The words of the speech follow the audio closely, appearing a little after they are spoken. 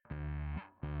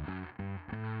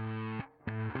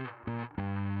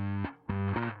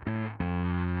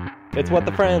It's What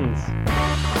the Friends.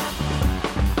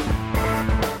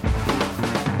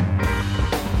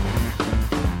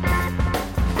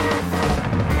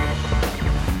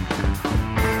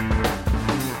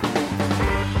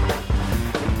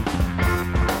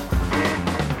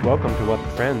 Welcome to What the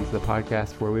Friends, the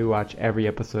podcast where we watch every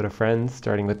episode of Friends,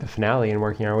 starting with the finale and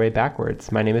working our way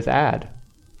backwards. My name is Ad.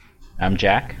 I'm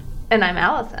Jack. And I'm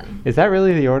Allison. Is that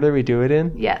really the order we do it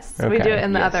in? Yes, Okay. we do it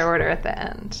in the other order at the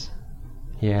end.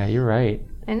 Yeah, you're right.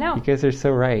 I know. You guys are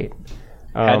so right.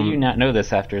 How do you not know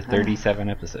this after 37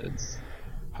 episodes?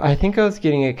 I think I was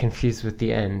getting it confused with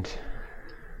the end,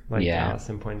 like Yeah.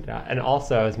 Allison pointed out. And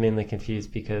also I was mainly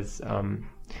confused because,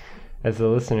 as the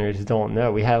listeners don't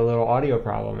know, we had a little audio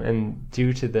problem. And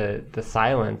due to the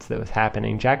silence that was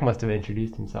happening, Jack must have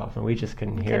introduced himself and we just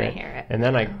couldn't hear it. And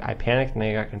then I panicked and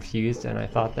I got confused and I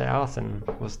thought that Allison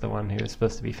was the one who was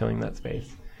supposed to be filling that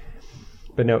space.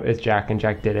 But no, it's Jack, and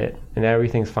Jack did it. And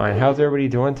everything's fine. How's everybody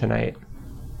doing tonight?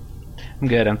 I'm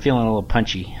good. I'm feeling a little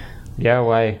punchy. Yeah,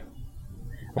 why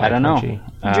I don't punchy?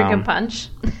 know. Drinking punch.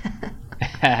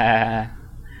 I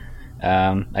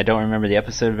don't remember the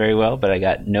episode very well, but I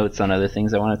got notes on other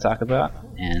things I want to talk about,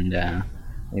 and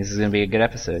this is going to be a good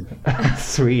episode.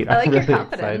 Sweet. I like I'm your really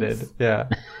confidence. excited. Yeah.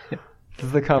 This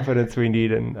is the confidence we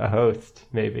need in a host,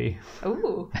 maybe.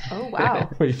 Ooh. Oh, wow.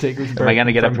 Where you take this Am I going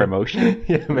to get a burden from- promotion?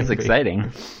 Yeah, That's maybe. exciting. I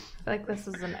feel like this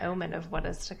is an omen of what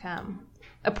is to come.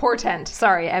 A portent.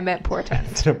 Sorry, I meant portent.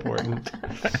 It's important.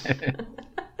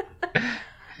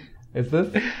 Is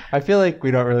this? I feel like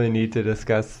we don't really need to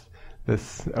discuss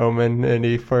this omen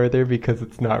any further because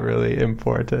it's not really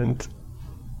important.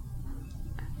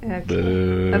 Okay.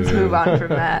 Boo. Let's move on from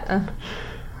that.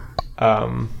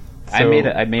 I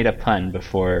made a pun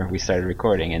before we started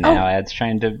recording, and now Ad's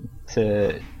trying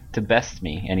to best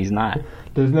me, and he's not.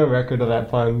 There's no record of that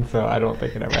pun, so I don't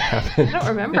think it ever happened. I don't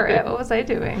remember it. What was I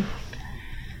doing?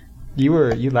 You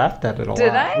laughed at it a lot.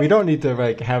 Did I? We don't need to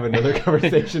have another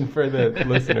conversation for the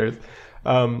listeners.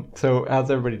 So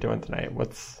how's everybody doing tonight?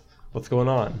 What's going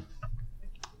on?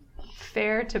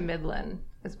 Fair to Midland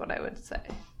is what I would say.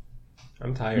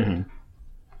 I'm tired. Mm-hmm.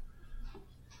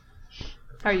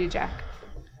 How are you, Jack?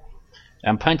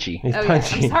 I'm punchy. He's Oh,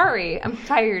 punchy. yeah. I'm sorry. I'm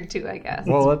tired too, I guess.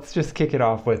 Well, let's just kick it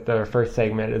off with our first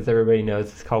segment. As everybody knows,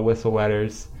 it's called Whistle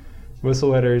Wetters.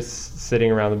 Whistle Wetters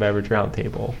sitting around the beverage round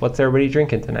table. What's everybody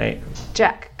drinking tonight?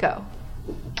 Jack, go.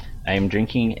 I am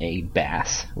drinking a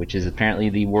Bass, which is apparently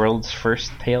the world's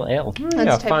first pale ale, Yeah, type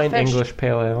of fine fish. English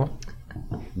pale ale.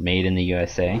 made in the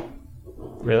USA.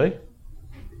 Really?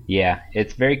 Yeah,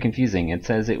 it's very confusing. It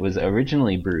says it was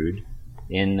originally brewed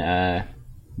in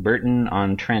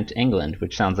Burton-on-Trent, England,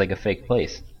 which sounds like a fake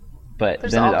place. But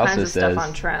There's then all it also kinds of says stuff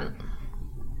on Trent.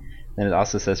 then it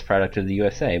also says product of the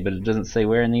USA, but it doesn't say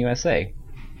where in the USA.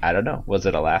 I don't know. Was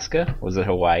it Alaska? Was it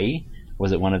Hawaii?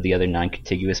 Was it one of the other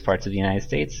non-contiguous parts of the United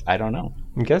States? I don't know.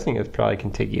 I'm guessing it's probably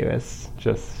contiguous,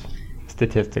 just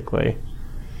statistically.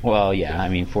 Well, yeah, I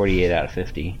mean 48 out of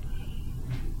 50.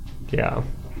 Yeah.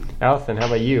 Allison, how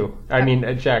about you? I mean,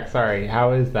 Jack, sorry.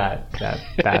 How is that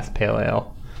Bass Pale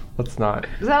Ale? Let's not.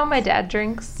 Is that what my dad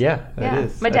drinks? Yeah, that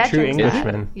is. My a dad true drinks that.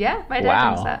 Englishman. Yeah, my dad Wow.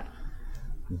 drinks that.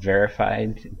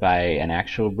 Verified by an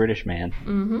actual British man.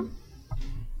 Mm-hmm.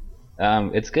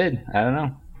 It's good. I don't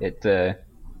know.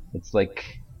 It's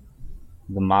like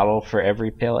the model for every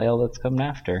pale ale that's coming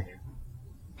after.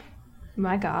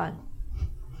 My God.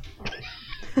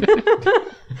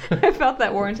 I felt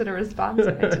that warranted a response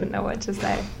and I didn't know what to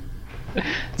say. Took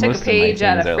Most a of my page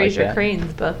out things of are like Fraser that.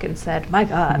 Crane's book and said, my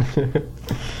God.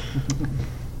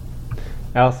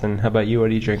 Allison, how about you? What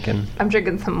are you drinking? I'm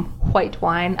drinking some white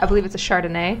wine. I believe it's a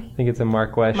Chardonnay. I think it's a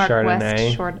Mark West Mark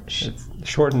Chardonnay. West It's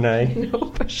Chardonnay.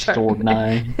 Nope, a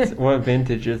Chardonnay. Chardonnay. What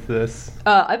vintage is this?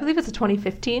 I believe it's a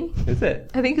 2015. Is it?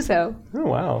 I think so. Oh,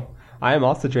 wow. I am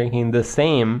also drinking the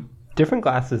same, different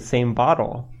glasses, same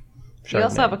bottle. You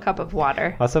also Chardonnay. have a cup of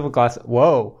water. I also have a glass.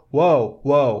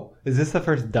 Whoa. Is this the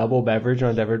first double beverage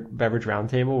on Beverage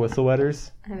Roundtable, Whistle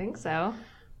Wetters? I think so.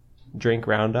 Drink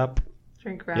Roundup.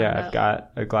 Drink round Yeah, up. I've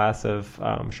got a glass of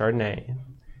Chardonnay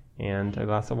and a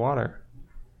glass of water.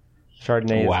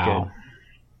 Chardonnay is Wow.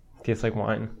 good. Tastes like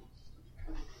wine.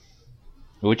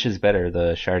 Which is better,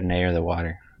 the Chardonnay or the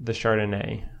water? The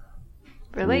Chardonnay.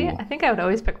 Really? Ooh. I think I would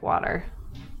always pick water.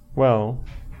 Well,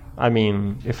 I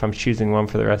mean, if I'm choosing one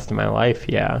for the rest of my life,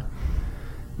 yeah.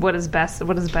 What is best?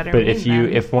 What is better? But mean,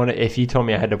 if you told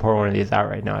me I had to pour one of these out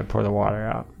right now, I'd pour the water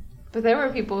out. But there were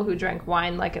people who drank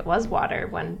wine like it was water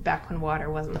back when water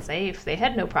wasn't safe. They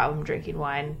had no problem drinking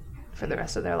wine for the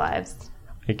rest of their lives.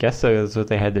 I guess so. That's what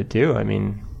they had to do. I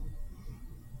mean,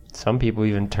 some people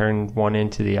even turned one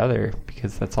into the other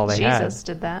because that's all they had. Jesus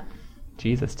did that.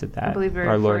 Jesus did that. I believe you're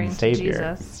Our Lord referring and to Savior.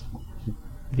 Jesus.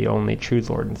 The only true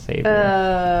Lord and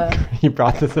Savior. You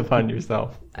brought this upon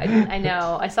yourself. I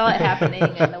know. I saw it happening,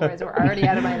 and the words were already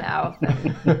out of my mouth.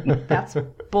 And that's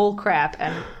bull crap,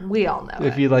 and we all know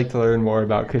If it. you'd like to learn more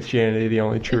about Christianity, the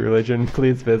only true religion,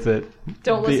 please visit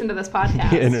Don't listen to this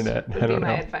podcast. the internet. Would I be don't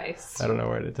my know. advice. I don't know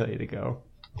where to tell you to go.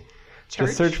 Church?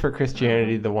 Just search for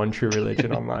Christianity, the one true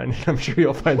religion online. I'm sure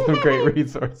you'll find some great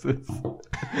resources.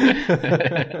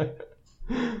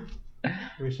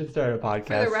 We should start a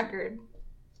podcast. For the record,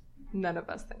 none of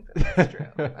us think that that's true.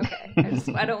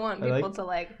 Okay. I don't want people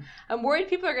to I'm worried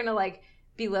people are going to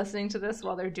be listening to this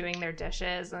while they're doing their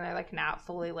dishes and they're not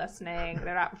fully listening.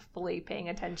 They're not fully paying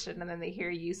attention. And then they hear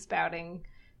you spouting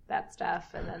that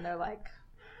stuff. And then they're like,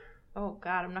 oh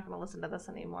God, I'm not going to listen to this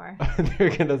anymore.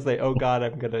 They're gonna say, "Oh God,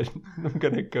 I'm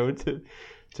gonna go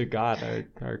to God,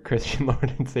 our Christian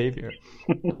Lord and Savior."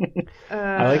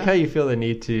 I like how you feel the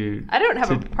need to. I don't have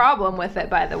a problem with it,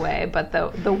 by the way, but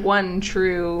the one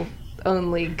true,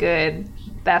 only good.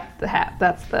 That's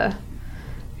the.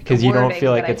 Because you don't wording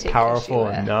feel like that I it's take powerful issue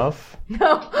with. enough.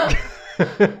 No,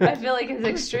 I feel like it's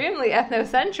extremely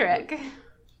ethnocentric.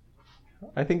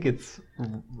 I think it's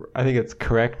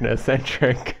correctness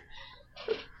centric.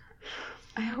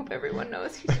 I hope everyone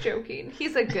knows he's joking.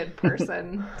 He's a good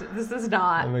person. This is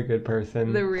not I'm a good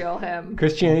person. the real him.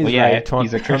 Christianity's right.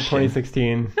 He's a Trump Christian.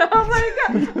 2016. Oh my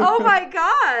god! Oh my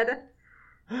god!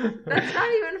 That's not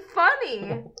even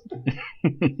funny.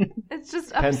 It's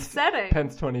just upsetting.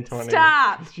 Pence 2020.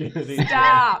 Stop! Christianity is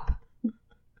Stop!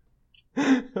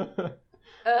 right.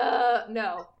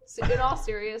 No. In all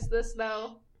seriousness,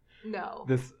 though, no.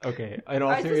 In all Is this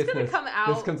gonna seriousness, come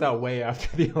out- this comes out way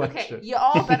after the election. Okay, you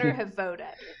all better have voted.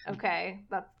 Okay,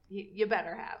 you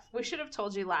better have. We should have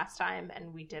told you last time,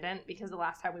 and we didn't because the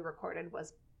last time we recorded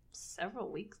was several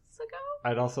weeks ago.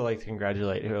 I'd also like to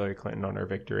congratulate Hillary Clinton on her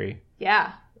victory.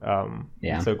 Yeah. I'm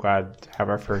so glad to have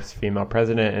our first female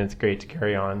president, and it's great to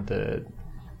carry on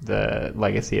the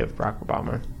legacy of Barack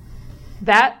Obama.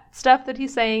 That stuff that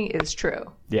he's saying is true.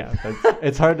 Yeah,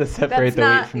 it's hard to separate the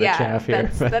wheat from the chaff here.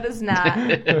 That is not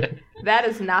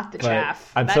the But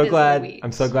chaff. I'm That so is glad. the wheat.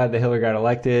 I'm so glad that Hillary got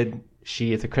elected.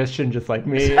 She is a Christian just like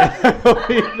me.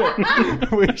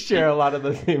 We share a lot of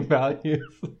the same values.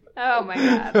 Oh my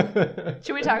god.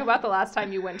 Should we talk about the last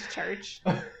time you went to church?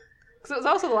 Because it was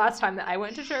also the last time that I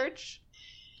went to church,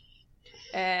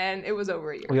 and it was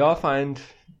over a year. We all find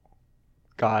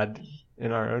God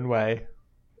in our own way.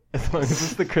 As long as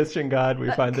it's the Christian God,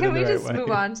 we find it in the right way. Can we just move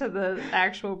on to the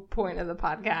actual point of the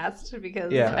podcast?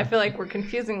 Because Yeah. I feel like we're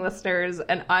confusing listeners,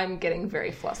 and I'm getting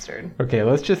very flustered. Okay,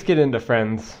 let's just get into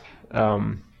Friends,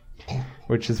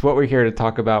 which is what we're here to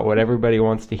talk about, what everybody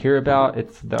wants to hear about.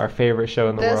 It's our favorite show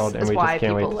in the This world, and is we why just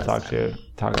can't wait people to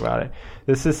talk about it.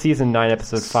 This is season 9,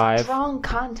 episode 5. Strong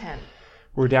content.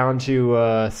 We're down to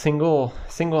a single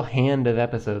hand of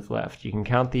episodes left. You can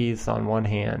count these on one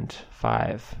hand.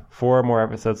 5. 4 more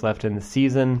episodes left in the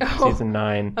season. Season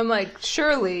 9. I'm like,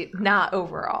 surely not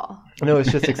overall. No,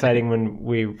 it's just exciting when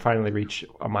we finally reach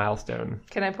a milestone.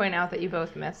 Can I point out that you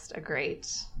both missed a great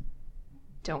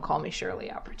 "Don't Call Me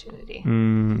Shirley" opportunity?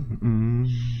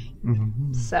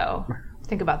 So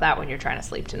think about that when you're trying to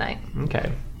sleep tonight.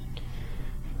 Okay.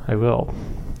 I will.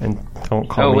 And don't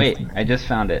call me... Oh, wait. I just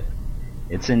found it.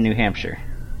 It's in New Hampshire.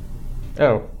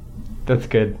 Oh, that's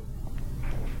good.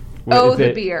 Oh, Is the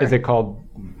it- beer. Is it called...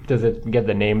 Does it get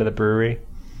the name of the brewery?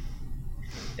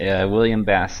 William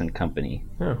Bass and Company.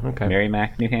 Oh, okay.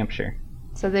 Merrimack, New Hampshire.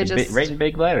 So they just Right in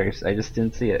big letters. I just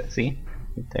didn't see it. See?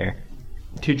 Right there.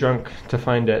 Too drunk to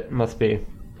find it. Must be.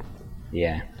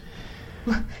 Yeah.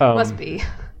 must be.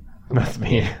 Must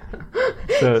be.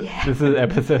 So this is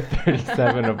episode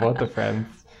 37 of What the Friends.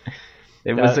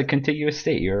 It was a contiguous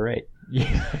state. You were right.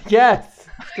 Yes!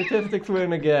 Statistics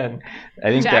win again. I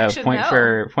think Jack should point know.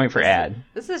 for ad.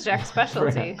 This is Jack's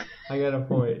specialty. I got a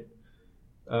point.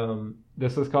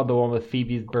 This was called the one with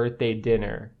Phoebe's birthday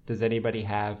dinner. Does anybody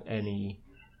have any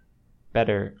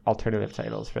better alternative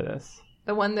titles for this?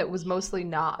 The one that was mostly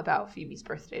not about Phoebe's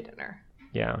birthday dinner.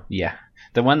 Yeah. Yeah.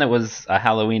 The one that was a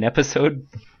Halloween episode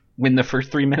win the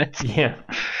first 3 minutes. Yeah.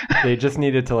 They just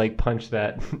needed to punch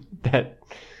that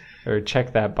or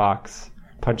check that box,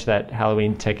 punch that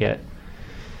Halloween ticket.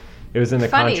 It was in the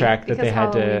Funny, contract that they because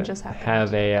had Halloween to just happened.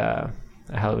 have a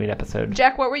Halloween episode.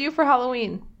 Jack, what were you for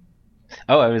Halloween?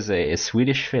 Oh, I was a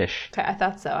Swedish fish. Okay, I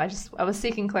thought so. I was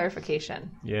seeking clarification.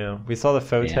 Yeah, we saw the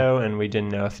photo and we didn't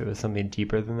know if it was something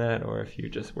deeper than that or if you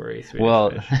just were a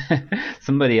Swedish fish.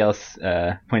 Somebody else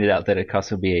pointed out that it could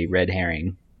also be a red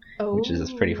herring, Oh. which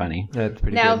is pretty funny. That's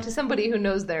pretty Now, good. to somebody who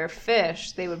knows their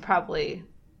fish, they would probably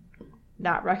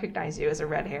not recognize you as a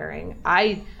red herring.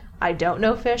 I don't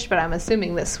know fish, but I'm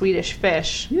assuming that Swedish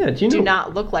fish do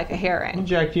not look like a herring.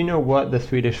 Jack, do you know what the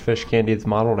Swedish fish candy is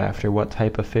modeled after? What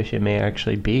type of fish it may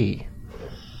actually be?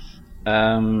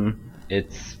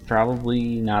 It's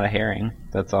probably not a herring.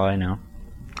 That's all I know.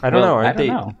 I don't know. I don't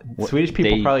know. Swedish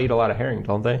people probably eat a lot of herring,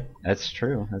 don't they? That's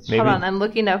true. Hold on, I'm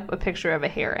looking up a picture of a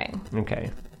herring.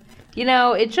 Okay. You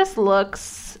know, it just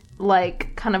looks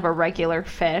like kind of a regular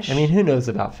fish. I mean, who knows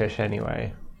about fish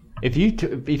anyway? If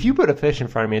you put a fish in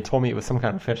front of me and told me it was some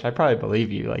kind of fish, I'd probably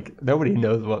believe you. Like, nobody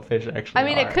knows what fish actually are. I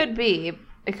mean, it could be.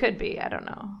 It could be. I don't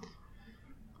know.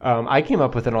 I came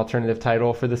up with an alternative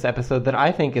title for this episode that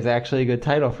I think is actually a good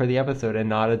title for the episode and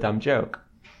not a dumb joke.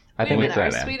 I think it's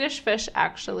are Swedish fish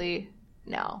actually...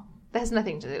 No. That has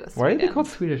nothing to do with Sweden. Why are they called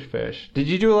Swedish fish? Did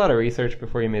you do a lot of research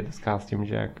before you made this costume,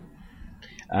 Jack?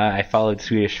 I followed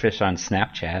Swedish fish on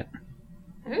Snapchat.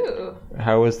 Ooh.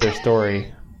 How was their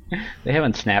story? They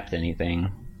haven't snapped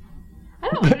anything. I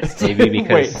don't understand. Maybe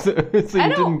because... Wait, so I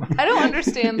don't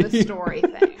understand the story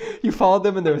thing. You followed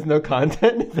them and there was no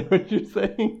content? Is that what you're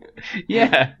saying?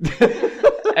 Yeah.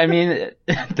 I mean,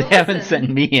 they haven't sent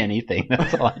me anything.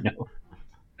 That's all I know.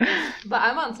 But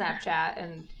I'm on Snapchat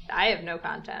and I have no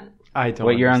content. I don't.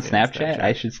 Wait, you're on Snapchat?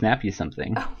 I should snap you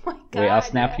something. Oh my god! Wait,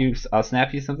 I'll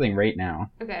snap you something right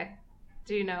now. Okay.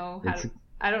 Do you know how to?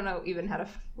 I don't know even how to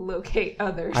locate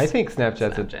others. I think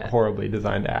Snapchat's a horribly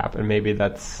designed app, and maybe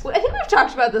that's... Well, I think we've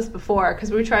talked about this before, because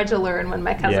we tried to learn when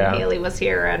my cousin Haley was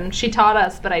here, and she taught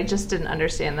us, but I just didn't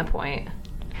understand the point.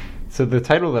 So the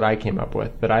title that I came up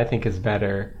with, that I think is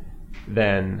better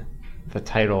than the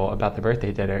title about the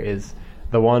birthday dinner, is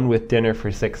The One with Dinner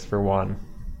for 6 for 1.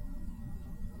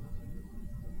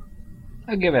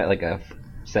 I'll give it like a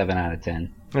 7 out of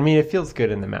 10. I mean, it feels good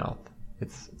in the mouth.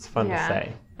 It's fun to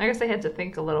say. I guess I had to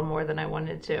think a little more than I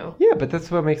wanted to. Yeah, but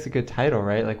that's what makes a good title,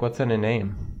 right? Like, what's in a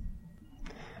name?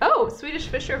 Oh, Swedish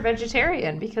fish are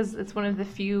vegetarian because it's one of the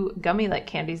few gummy-like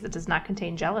candies that does not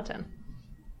contain gelatin.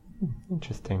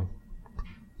 Interesting.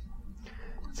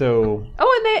 So...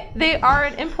 Oh, and they are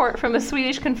an import from a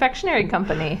Swedish confectionery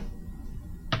company.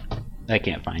 I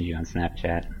can't find you on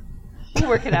Snapchat. We'll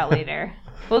work it out later.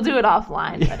 We'll do it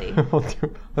offline, buddy.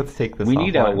 Let's take this offline. We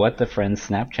need a What the Friends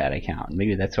Snapchat account.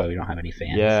 Maybe that's why we don't have any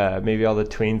fans. Yeah, maybe all the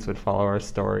tweens would follow our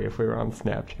story if we were on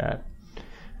Snapchat.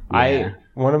 Yeah.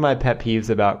 One of my pet peeves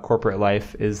about corporate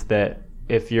life is that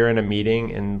if you're in a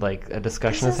meeting and like a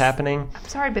discussion is happening... I'm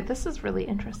sorry, but this is really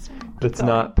interesting. That's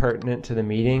not pertinent to the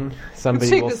meeting.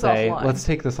 Somebody will say, let's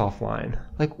take this offline.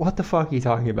 Like, what the fuck are you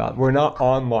talking about? We're not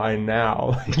online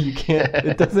now. You can't...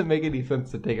 It doesn't make any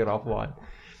sense to take it offline.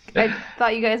 I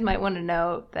thought you guys might want to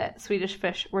know that Swedish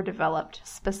fish were developed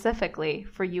specifically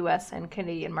for U.S. and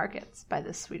Canadian markets by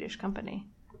this Swedish company.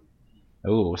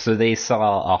 Oh, so they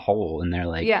saw a hole and they're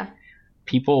like, yeah,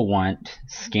 people want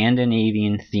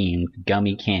Scandinavian-themed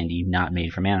gummy candy not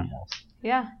made from animals.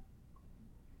 Yeah.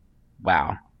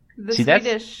 Wow. The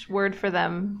Swedish word for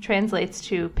them translates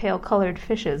to pale-colored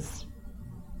fishes.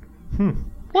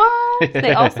 What?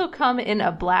 They also come in a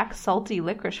black salty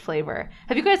licorice flavor.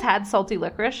 Have you guys had salty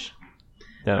licorice?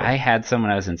 No. I had some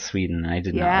when I was in Sweden and I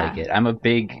did not like it. I'm a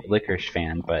big licorice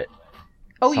fan, but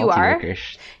you are?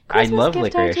 Licorice. I love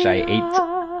licorice.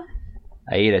 I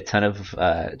ate a ton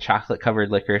of chocolate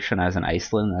covered licorice when I was in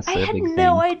Iceland. That's the big thing. I had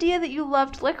no idea that you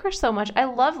loved licorice so much. I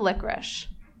love licorice.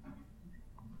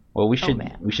 Well, we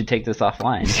should take this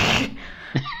offline.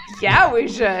 Yeah, we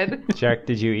should. Jack,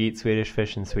 did you eat Swedish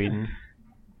fish in Sweden?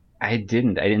 I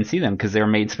didn't see them because they were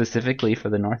made specifically for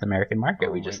the North American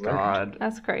market. We just learned.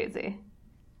 That's crazy.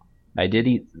 I did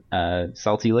eat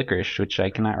salty licorice, which I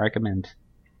cannot recommend.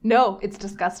 No, it's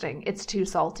disgusting. It's too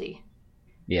salty.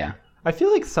 Yeah. I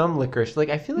feel like some licorice, good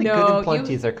and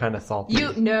plenties are kind of salty.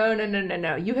 No.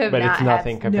 You have but not. But it's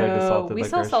nothing compared to salted licorice. We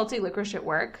sell salty licorice at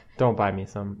work. Don't buy me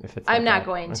some if it's. I'm not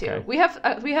going to. We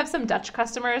have some Dutch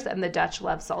customers, and the Dutch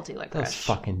love salty licorice. Those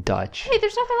fucking Dutch. Hey,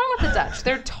 there's nothing wrong with the Dutch.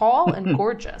 They're tall and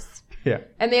gorgeous. Yeah.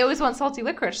 And they always want salty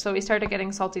licorice, so we started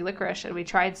getting salty licorice, and we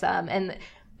tried some, and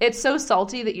it's so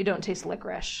salty that you don't taste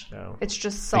licorice. No. It's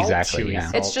just salt. Exactly. Yeah.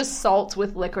 It's just salt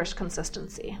with licorice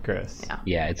consistency. Gross. Yeah.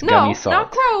 Yeah. It's gummy salt. No,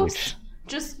 not gross.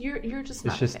 Just you're just.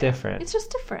 It's just different. It's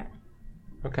just different.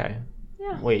 Okay.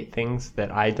 Yeah. Wait, things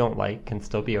that I don't like can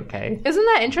still be okay. Isn't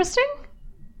that interesting?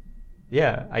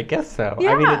 Yeah, I guess so.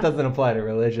 Yeah. I mean, it doesn't apply to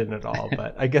religion at all,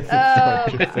 but I guess it's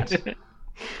still interesting.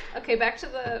 Okay, back to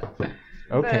the.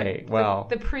 Okay,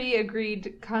 the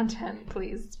pre-agreed content,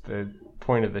 please. The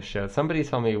point of the show. Somebody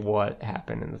tell me what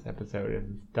happened in this episode. It's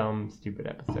a dumb, stupid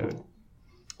episode.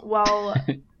 Well,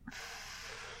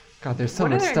 God, there's so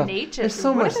What are much their stuff. natures? There's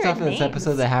so What much are their stuff in this names?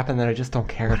 episode that happened that I just don't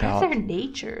care What are about. their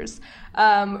natures?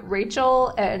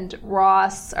 Rachel and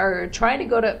Ross are trying to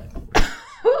go to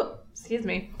excuse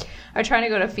me, are trying to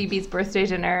go to Phoebe's birthday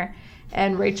dinner,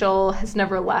 and Rachel has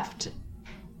never left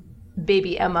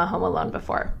baby Emma home alone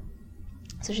before.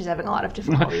 So she's having a lot of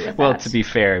difficulty with Well, that. to be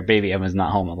fair, baby Emma's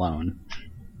not home alone.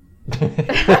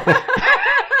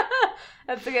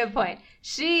 That's a good point.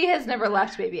 She has never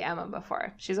left baby Emma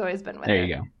before. She's always been with her. There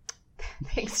you go.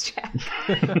 Thanks, Jack.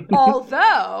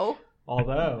 Although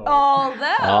Although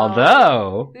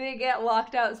they get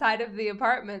locked outside of the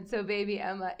apartment, so baby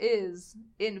Emma is,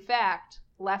 in fact,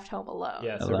 left home alone.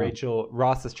 Yeah, so Hello.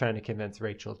 Ross is trying to convince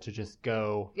Rachel to just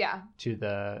go Yeah. to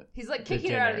the... He's like the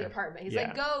kicking her out of the dinner. apartment. He's Yeah.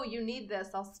 like, go, you need this.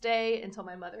 I'll stay until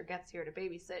my mother gets here to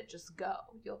babysit. Just go.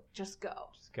 You'll just go.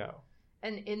 Just go.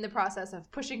 And in the process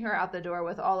of pushing her out the door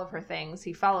with all of her things,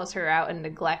 he follows her out and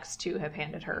neglects to have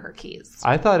handed her her keys.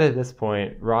 I thought at this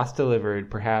point, Ross delivered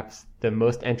perhaps the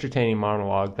most entertaining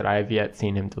monologue that I've yet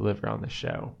seen him deliver on the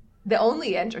show. The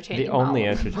only entertaining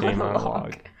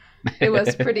monologue. It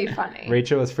was pretty funny.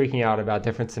 Rachel was freaking out about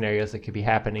different scenarios that could be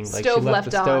happening. Like Stove she left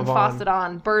the on, stove on, faucet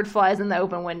on, bird flies in the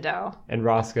open window. and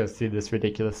Ross goes through this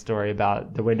ridiculous story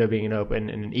about the window being open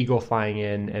and an eagle flying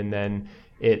in, and then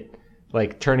it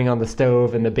like turning on the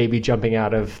stove and the baby jumping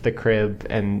out of the crib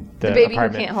and the baby who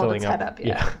apartment can't hold filling its head up yet.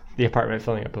 Yeah, the apartment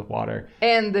filling up with water.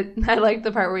 And I like the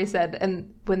part where he said,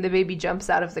 and when the baby jumps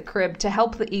out of the crib, to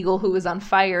help the eagle who is on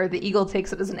fire, the eagle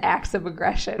takes it as an act of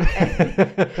aggression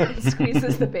and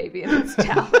squeezes the baby in its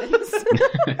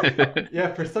talons.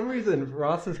 Yeah, for some reason,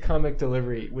 Ross's comic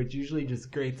delivery, which usually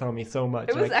just grates on me so much,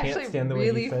 It was and I can't actually stand the way he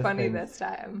really says funny things. this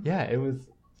time. Yeah, it was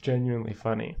genuinely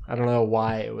funny. I don't know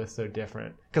why it was so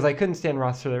different. Because I couldn't stand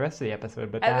Ross for the rest of the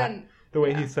episode, but And that, then- the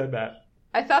way he said that.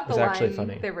 I thought the was actually line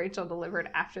funny. that Rachel delivered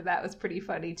after that was pretty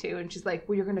funny too. And she's like,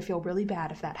 well, you're going to feel really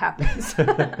bad if that happens.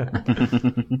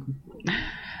 I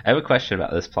have a question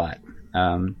about this plot.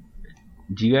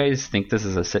 Do you guys think this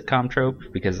is a sitcom trope?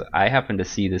 Because I happen to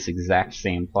see this exact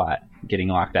same plot getting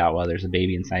locked out while there's a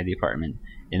baby inside the apartment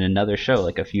in another show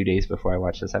like a few days before I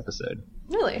watched this episode.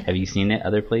 Really? Have you seen it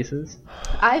other places?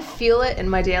 I feel it in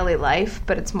my daily life,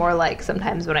 but it's more like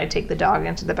sometimes when I take the dog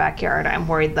into the backyard, I'm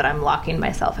worried that I'm locking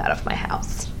myself out of my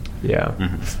house. Yeah.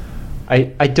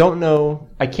 I don't know.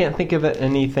 I can't think of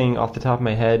anything off the top of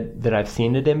my head that I've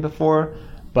seen it in before,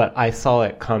 but I saw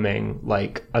it coming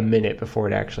like a minute before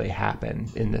it actually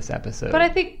happened in this episode. But I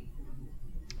think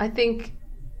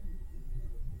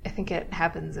it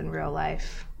happens in real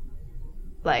life.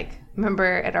 Like,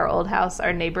 remember at our old house,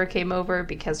 our neighbor came over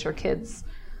because her kids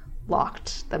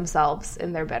locked themselves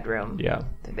in their bedroom. Yeah.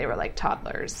 They were like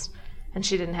toddlers. And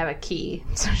she didn't have a key,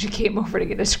 so she came over to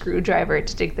get a screwdriver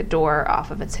to take the door off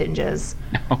of its hinges.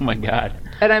 Oh my god.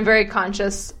 And I'm very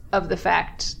conscious of the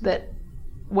fact that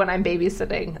when I'm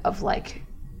babysitting, of like,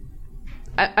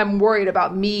 I'm worried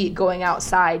about me going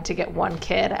outside to get one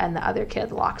kid and the other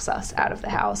kid locks us out of the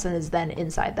house and is then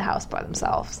inside the house by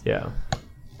themselves. Yeah.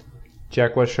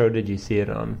 Jack, what show did you see it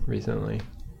on recently?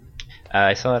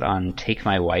 I saw it on Take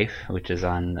My Wife, which is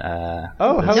on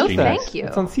Oh, the how No, is streaming- that? thank you.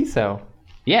 It's on CISO.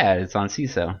 Yeah, it's on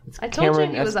CISO. I told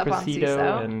Cameron you he was up on Esposito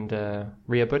CISO. and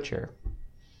Rhea Butcher.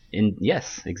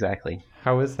 Yes, exactly.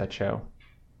 How is that show?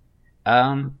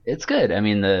 It's good. I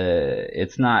mean,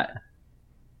 it's not.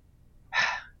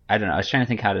 I don't know. I was trying to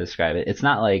think how to describe it. It's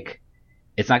not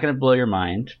going to blow your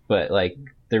mind, but like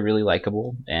they're really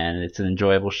likable and it's an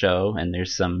enjoyable show. And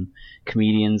there's some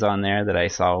comedians on there that I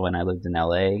saw when I lived in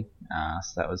LA,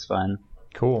 so that was fun.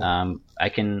 Cool. I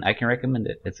can recommend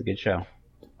it. It's a good show.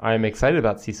 I'm excited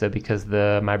about CISO because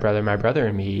the My Brother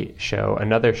and Me show,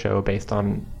 another show based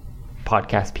on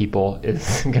podcast people,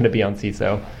 is going to be on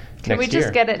CISO. Can we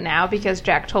just get it now? Because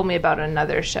Jack told me about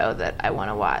another show that I want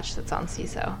to watch that's on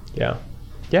CISO. Yeah.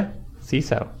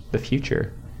 CISO. The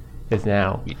future is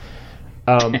now.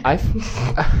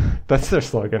 That's their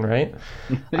slogan, right?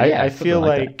 Yeah, I something feel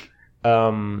like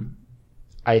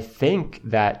I think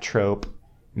that trope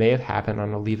may have happened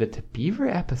on a Leave It to Beaver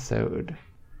episode.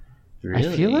 Really?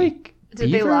 I feel like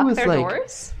Did Beaver they lock was their like,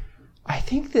 doors? I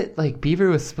think that like Beaver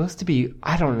was supposed to be.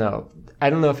 I don't know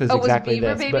if it's Oh, exactly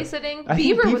was Beaver this. but babysitting? I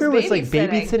think Beaver was like babysitting.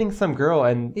 babysitting some girl,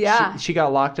 and Yeah. she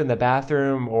got locked in the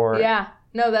bathroom, or Yeah.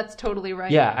 No, that's totally right.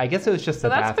 yeah, I guess it was just So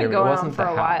the that's been bathroom. going It on wasn't for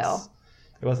the a house. while.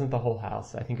 It wasn't the whole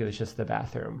house. I think it was just the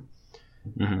bathroom.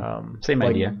 Same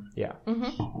idea. Yeah.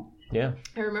 Mm-hmm. Yeah.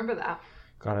 I remember that.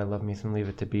 God, I love me some Leave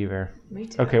It to Beaver. Me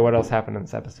too. Okay, what else happened in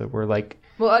this episode? We're like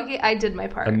Well, okay, I did my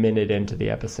part. a minute into the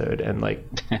episode and like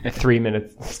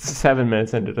 7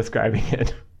 minutes into describing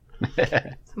it.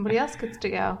 Somebody else gets to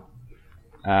go.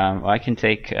 Well, I can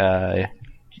take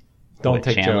Don't with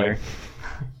take Chandler. Joey.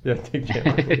 Yeah, take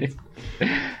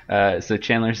Chandler. So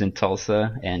Chandler's in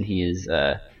Tulsa, and he is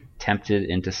tempted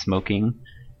into smoking.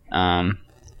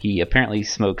 He apparently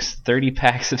smokes 30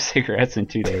 packs of cigarettes in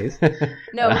 2 days.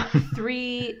 No,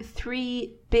 three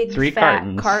big Three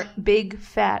fat cartons. big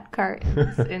fat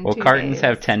cartons in Well, 2 cartons days.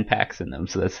 have 10 packs in them,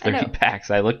 so that's I 30 know. packs.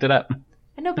 I looked it up.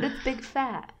 I know, but it's big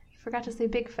fat. You forgot to say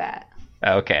big fat.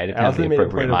 Okay, I didn't have Allison the made a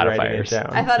appropriate point of writing it modifiers. down.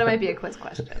 I thought it might be a quiz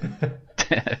question.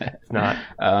 It's not.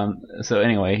 So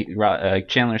anyway,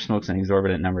 Chandler smokes an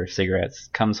exorbitant number of cigarettes,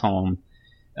 comes home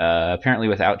apparently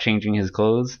without changing his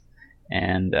clothes,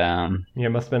 and Yeah, it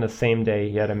must have been the same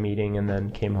day he had a meeting and then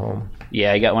came home.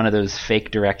 yeah, he got one of those fake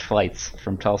direct flights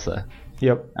from Tulsa.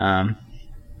 Yep.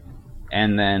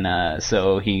 And then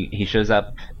so he shows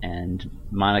up, and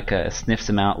Monica sniffs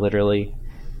him out literally.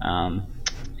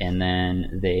 And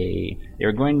then they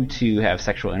were going to have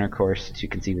sexual intercourse to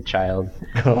conceive a child.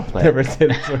 Oh, never say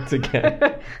those words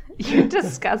again. You're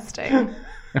disgusting.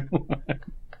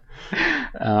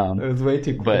 It was way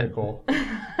too clinical.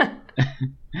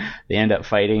 They end up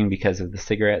fighting because of the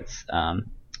cigarettes.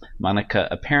 Monica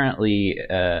apparently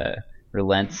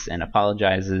relents and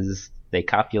apologizes. They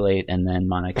copulate, and then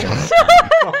Monica...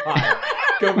 God.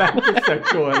 Go back to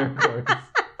sexual intercourse.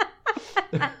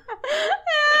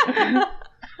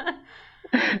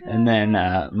 And then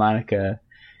Monica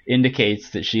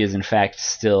indicates that she is in fact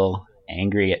still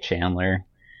angry at Chandler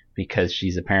because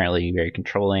she's apparently very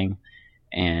controlling.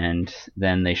 And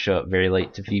then they show up very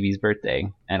late to Phoebe's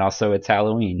birthday. And also it's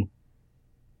Halloween.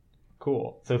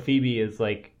 Cool. So Phoebe is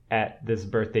like at this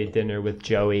birthday dinner with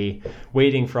Joey,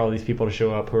 waiting for all these people to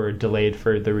show up who are delayed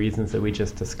for the reasons that we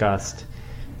just discussed.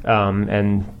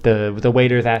 And the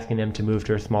waiter's asking them to move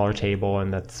to a smaller table,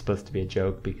 and that's supposed to be a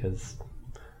joke because,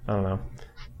 I don't know,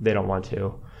 they don't want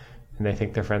to. And they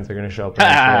think their friends are going to show up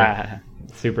eventually.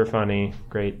 Super funny,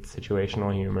 great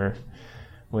situational humor.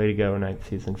 Way to go, ninth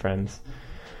season friends.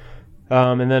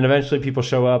 And then eventually people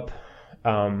show up.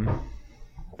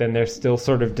 Then they're still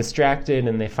sort of distracted,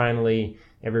 and they finally,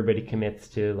 everybody commits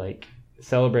to like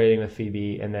celebrating with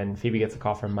Phoebe, and then Phoebe gets a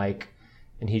call from Mike,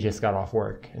 and he just got off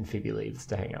work, and Phoebe leaves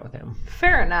to hang out with him.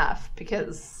 Fair enough,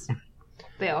 because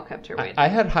they all kept her waiting. I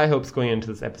had high hopes going into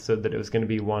this episode that it was going to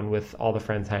be one with all the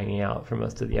friends hanging out for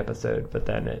most of the episode, but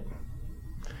then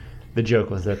the joke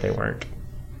was that they weren't.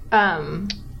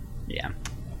 Yeah.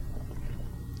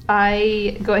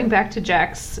 Going back to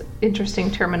Jack's interesting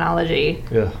terminology,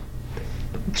 Ugh.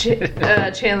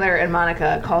 Chandler and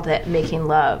Monica called it making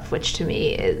love, which to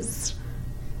me is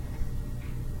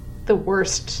the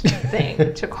worst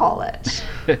thing to call it.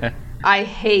 I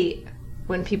hate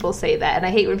when people say that, and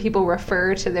I hate when people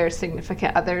refer to their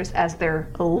significant others as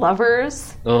their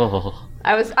lovers. Oh.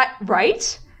 I was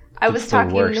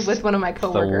talking worst. with one of my The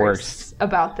coworkers worst.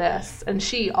 about this, and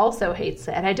she also hates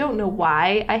it. And I don't know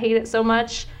why I hate it so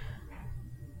much,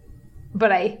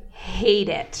 but I hate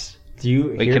it. Do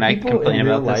you Wait, hear can I people complain in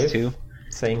real about this life too?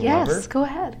 saying Yes, lover? go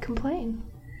ahead, complain.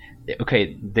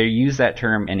 Okay, they use that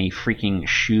term in a freaking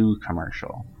shoe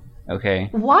commercial. Okay?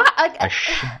 Why?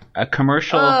 A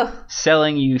commercial Ugh.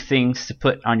 selling you things to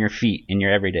put on your feet in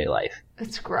your everyday life.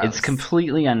 It's gross. It's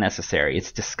completely unnecessary.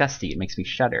 It's disgusting. It makes me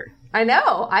shudder. I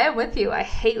know. I am with you. I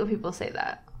hate when people say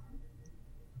that.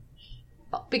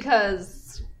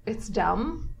 Because it's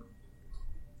dumb.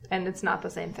 And it's not the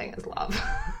same thing as love.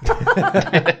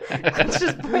 Let's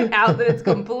just point out that it's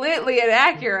completely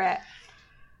inaccurate.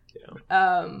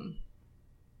 Yeah.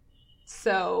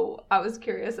 So I was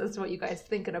curious as to what you guys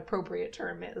think an appropriate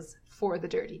term is for the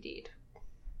dirty deed.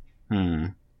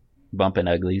 Bumping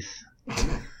uglies.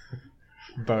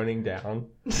 Boning down.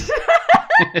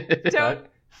 Don't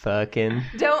Fucking.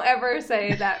 ever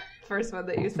say that first one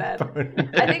that you said.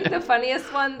 I think the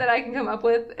funniest one that I can come up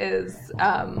with is,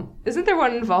 isn't there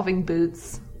one involving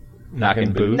boots?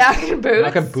 Knocking boots. Knocking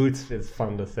boots? Knocking boots is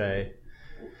fun to say.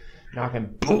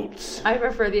 Knocking boots. I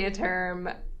prefer the term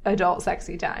adult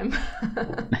sexy time.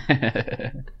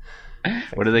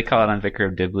 What do they call it on Vicar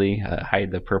of Dibley? Hide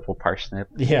the purple parsnip.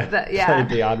 Yeah.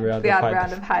 The odd round. The odd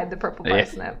round of hide the purple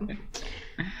parsnip.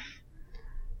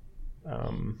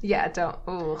 Yeah, don't.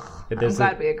 Ugh. I'm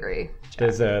glad we agree.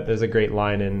 There's a great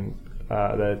line in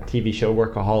the TV show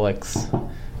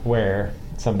Workaholics where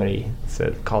somebody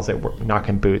calls it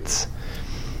knocking boots.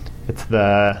 It's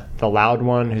the loud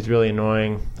one who's really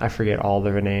annoying. I forget all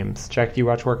their names. Jack, do you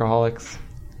watch Workaholics?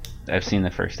 I've seen the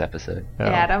first episode. No.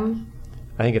 Adam.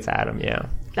 I think it's Adam, yeah.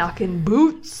 Knocking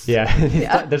boots.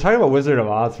 Yeah. They're talking about Wizard of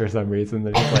Oz for some reason.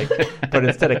 They're just like, but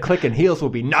instead of clicking heels,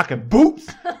 we'll be knocking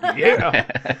boots. Yeah.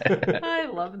 I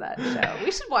love that show.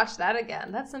 We should watch that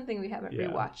again. That's something we haven't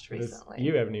rewatched recently.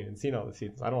 You haven't even seen all the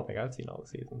seasons. I don't think I've seen all the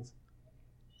seasons.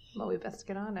 Well, we best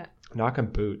get on it. Knocking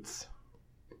boots.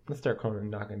 Let's start calling it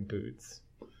knocking boots.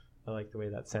 I like the way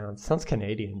that sounds. Sounds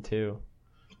Canadian too.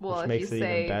 Well, which if makes you it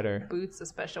say even better. boots a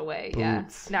special way, Boots. yeah.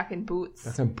 Knocking boots.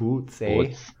 Knocking boots, eh?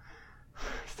 Boots.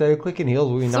 Instead of clicking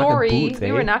heels, we Sorry, knocking boots, eh?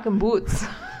 we were knocking boots.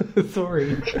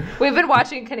 Sorry. We've been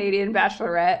watching Canadian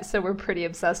Bachelorette, so we're pretty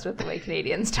obsessed with the way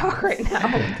Canadians talk right now.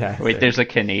 Fantastic. Wait, there's a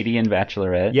Canadian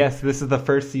Bachelorette? Yes, this is the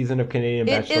first season of Canadian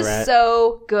It Bachelorette. is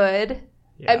so good.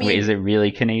 Yeah. I mean, Wait, is it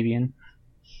really Canadian?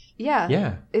 yeah.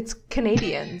 Yeah. It's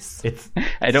Canadians. It's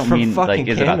I don't from mean fucking like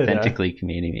is Canada. it authentically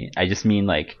Canadian? I just mean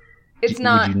like It's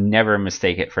not. would you never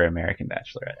mistake it for American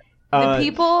Bachelorette? The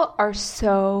people are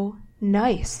so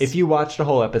nice. If you watched a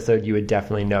whole episode, you would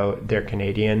definitely know they're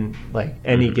Canadian. Like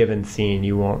any given scene,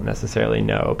 you won't necessarily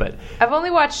know, but I've only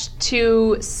watched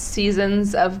 2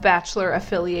 seasons of Bachelor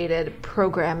affiliated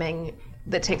programming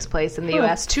that takes place in the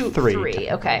US.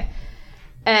 Three. Okay.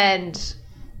 And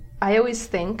I always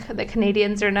think that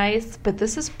Canadians are nice, but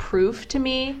this is proof to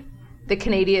me that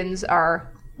Canadians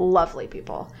are lovely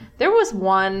people. There was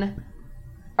one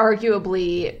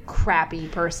arguably crappy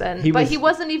person, but he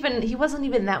wasn't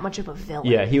even that much of a villain.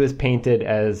 yeah, he was painted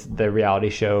as the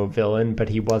reality show villain, but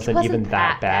he wasn't even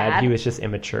that bad. He was just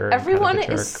immature. and Everyone kind of a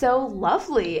jerk. is so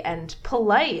lovely and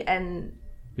polite and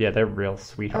Yeah, they're real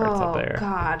sweethearts up there.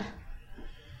 God.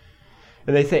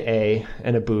 And they say a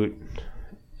and a boot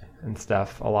and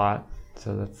stuff a lot.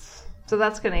 So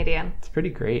that's Canadian. it's pretty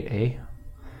great, eh?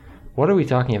 What are we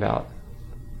talking about?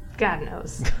 God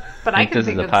knows. But I I think can this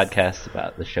think is a of podcast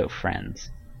about the show Friends.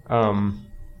 What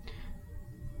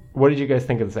did you guys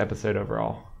think of this episode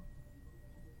overall?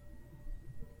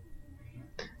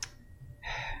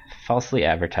 Falsely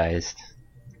advertised.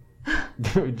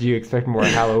 Do you expect more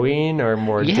Halloween or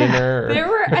more Yeah. dinner?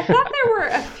 Or... I thought there were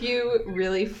a few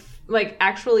really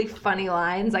actually funny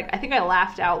lines. Like I think I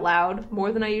laughed out loud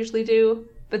more than I usually do.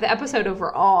 But the episode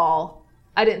overall,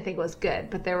 I didn't think was good.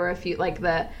 But there were a few, like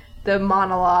the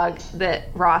monologue that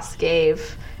Ross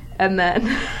gave, and then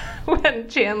when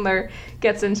Chandler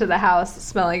gets into the house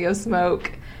smelling of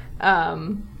smoke,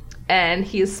 and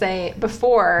he's saying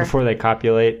before Before they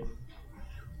copulate.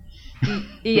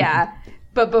 yeah,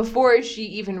 but before she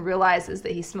even realizes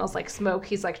that he smells like smoke,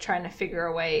 he's like trying to figure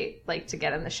a way like to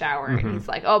get in the shower, and he's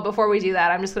like, "Oh, before we do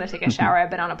that, I'm just gonna take a shower. I've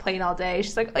been on a plane all day."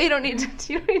 She's like, "Oh, you don't need to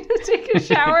take a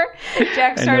shower."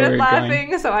 Jack I know where started you're laughing,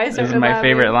 going. so I started This is my laughing.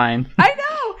 favorite line. I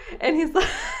know, and he's like,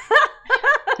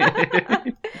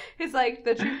 he's like,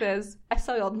 "The truth is, I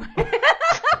soiled my." I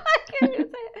can't even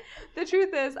say it. The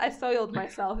truth is, I soiled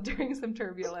myself during some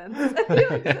turbulence. He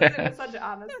like says it with such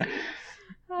honesty.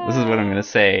 This is what I'm going to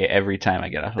say every time I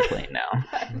get off a plane now.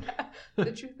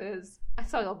 The truth is, I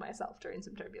soiled myself during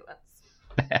some turbulence.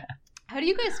 How do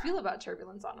you guys feel about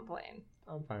turbulence on a plane?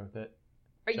 I'm fine with it.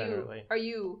 Are Generally.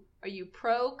 you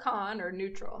pro, con, or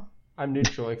neutral? I'm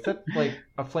neutral, except like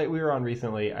a flight we were on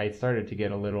recently, I started to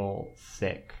get a little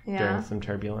sick during some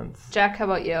turbulence. Jack, how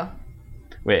about you?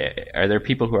 Wait, are there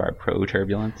people who are pro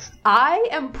turbulence? I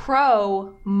am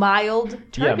pro mild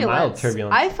turbulence. Yeah, mild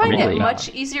turbulence. I find Really? it much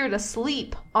easier to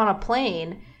sleep on a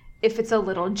plane if it's a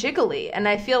little jiggly, and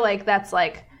I feel like that's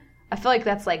like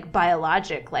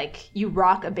biologic. Like you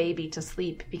rock a baby to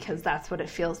sleep because that's what it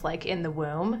feels like in the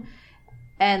womb.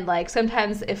 And like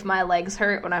sometimes if my legs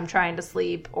hurt when I'm trying to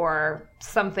sleep or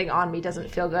something on me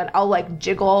doesn't feel good, I'll like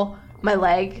jiggle my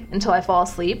leg until I fall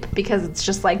asleep because it's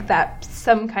just like that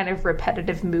some kind of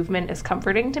repetitive movement is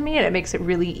comforting to me and it makes it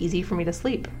really easy for me to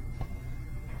sleep.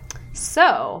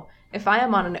 So if I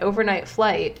am on an overnight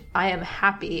flight, I am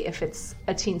happy if it's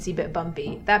a teensy bit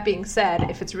bumpy. That being said,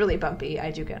 if it's really bumpy,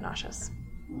 I do get nauseous.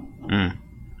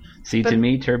 See, to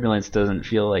me, turbulence doesn't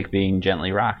feel like being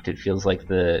gently rocked. It feels like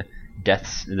the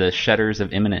shudders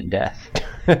of imminent death.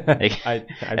 Like, I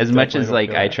as much as definitely like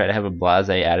don't feel I that. try to have a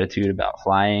blasé attitude about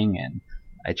flying, and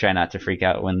I try not to freak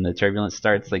out when the turbulence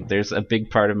starts, like there's a big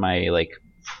part of my like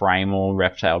primal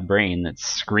reptile brain that's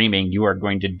screaming, "You are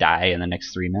going to die in the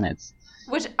next 3 minutes."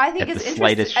 Which I think At is the interesting.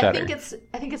 slightest I shudder.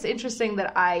 think it's interesting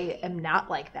that I am not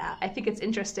like that. I think it's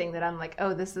interesting that I'm like,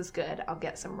 oh, this is good. I'll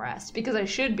get some rest because I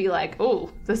should be like, oh,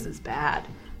 this is bad.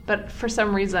 But for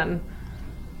some reason,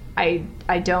 I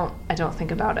don't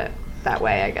think about it that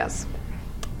way. I guess.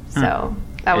 So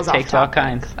that was It takes all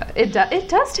kinds. It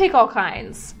does take all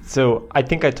kinds. So I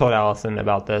think I told Allison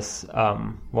about this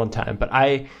one time, but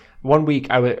not 1 week,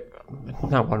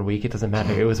 it doesn't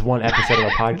matter. It was one episode of a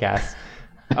podcast.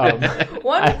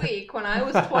 1 week when I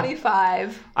was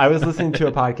 25. I was listening to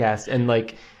a podcast and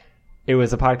like it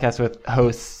was a podcast with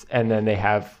hosts and then they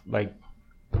have like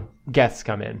guests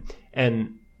come in.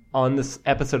 And on this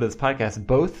episode of this podcast,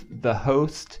 both the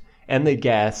host and the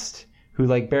guest who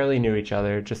like barely knew each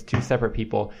other, just two separate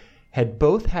people, had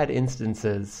both had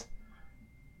instances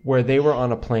where they were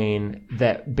on a plane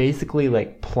that basically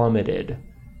like plummeted,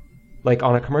 like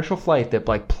on a commercial flight that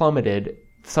like plummeted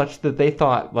such that they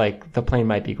thought like the plane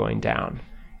might be going down.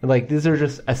 And like these are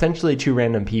just essentially two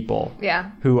random people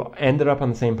who ended up on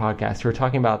the same podcast who were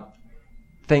talking about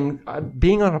things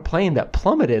being on a plane that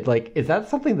plummeted. Like, is that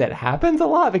something that happens a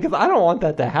lot? Because I don't want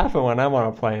that to happen when I'm on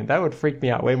a plane. That would freak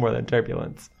me out way more than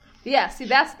turbulence. Yeah, see,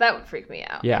 that would freak me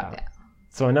out. Yeah.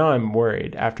 So now I'm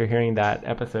worried after hearing that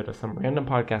episode of some random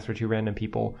podcast where two random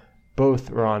people both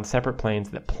were on separate planes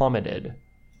that plummeted.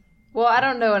 Well, I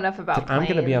don't know enough about planes. I'm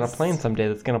going to be on a plane someday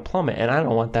that's going to plummet, and I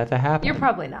don't want that to happen. You're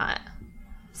probably not.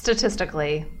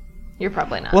 Statistically, you're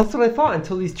probably not. Well, that's what I thought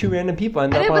until these two random people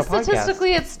ended up on a podcast.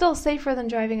 Statistically, it's still safer than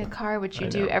driving a car, which you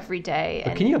do every day.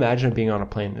 But can you imagine being on a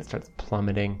plane that starts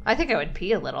plummeting? I think I would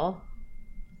pee a little.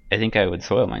 I think I would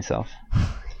soil myself.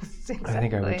 Exactly. I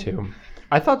think I would too.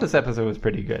 I thought this episode was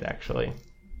pretty good, actually.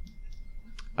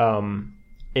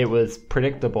 It was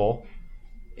predictable,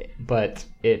 but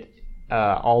it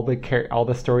all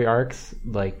the story arcs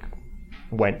like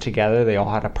went together. They all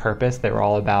had a purpose. They were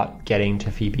all about getting to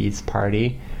Phoebe's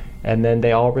party, and then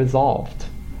they all resolved.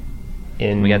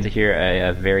 We got to hear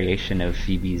a variation of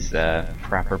Phoebe's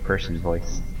proper person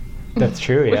voice. That's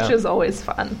true, yeah. Which is always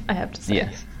fun, I have to say.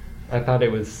 Yes. I thought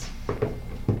it was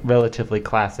relatively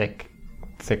classic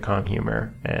sitcom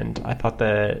humor, and I thought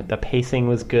the pacing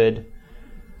was good.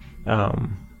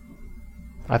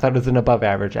 I thought it was an above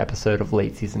average episode of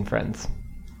late season Friends.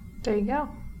 There you go.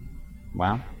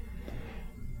 Wow.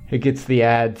 It gets the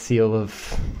ad seal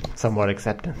of somewhat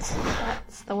acceptance.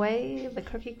 That's the way the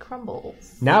cookie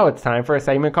crumbles. Now it's time for a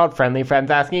segment called Friendly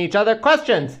Friends Asking Each Other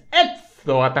Questions. It's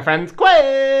the What the Friends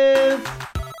Quiz!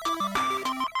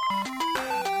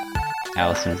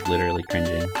 Allison is literally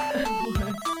cringing. I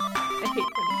hate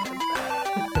when he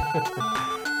says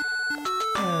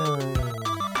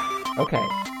that. Okay.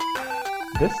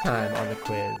 This time on the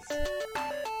quiz,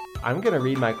 I'm going to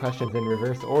read my questions in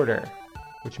reverse order,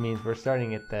 which means we're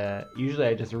starting at the... Usually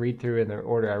I just read through in the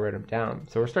order I wrote them down.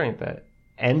 So we're starting at the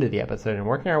end of the episode and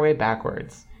working our way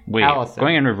backwards. Wait, Allison,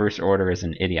 going in reverse order is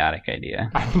an idiotic idea.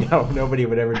 I know, nobody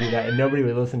would ever do that, and nobody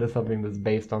would listen to something that's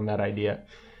based on that idea.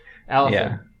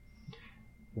 Allison,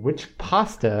 which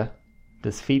pasta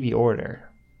does Phoebe order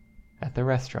at the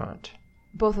restaurant?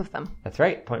 Both of them. That's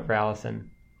right, point for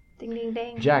Allison. Ding, ding,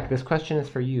 ding. Jack, this question is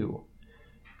for you.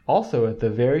 Also, at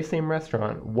the very same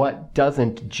restaurant, what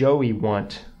doesn't Joey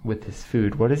want with his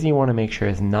food? What does he want to make sure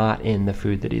is not in the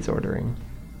food that he's ordering?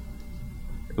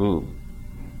 Ooh.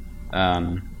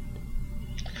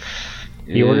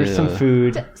 He orders some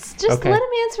food. Just let him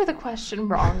answer the question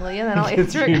wrongly, and then I'll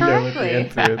answer it correctly.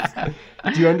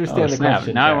 Do you understand the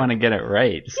question? Now Jack? I want to get it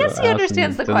right. So yes, he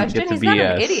understands the question. He's not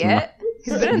an idiot.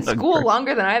 He's been in school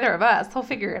longer than either of us. He'll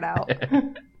figure it out.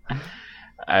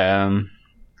 I'm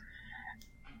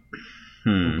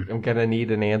gonna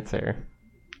need an answer.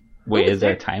 Wait, is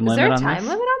there a time limit on this? Is there a time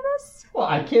limit on this? Well,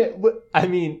 I can't... I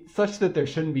mean, such that there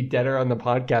shouldn't be dead air on the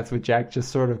podcast with Jack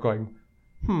just sort of going,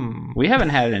 We haven't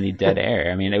had any dead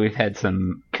air. I mean, we've had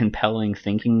some compelling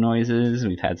thinking noises.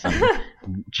 We've had some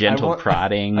gentle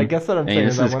prodding. I guess what I'm saying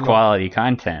is this is quality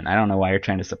content. I don't know why you're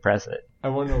trying to suppress it. I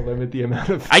want to limit the amount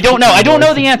of... I don't know. I don't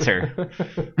know the answer.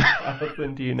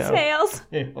 Allison, do you know? Snails.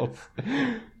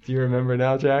 Do you remember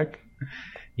now, Jack?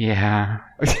 Yeah.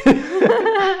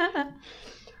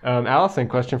 Allison,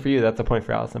 question for you. That's a point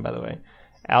for Allison, by the way.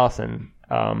 Allison,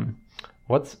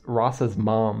 what's Ross's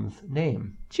mom's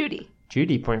name? Judy.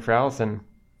 Judy, point for Allison.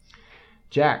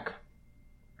 Jack,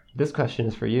 this question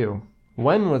is for you.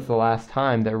 When was the last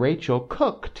time that Rachel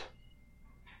cooked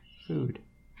food?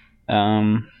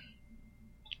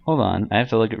 Hold on. I have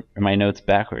to look at my notes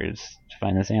backwards to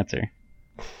find this answer.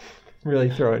 Really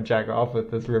throwing Jack off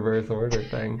with this reverse order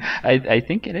thing. I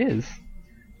think it is.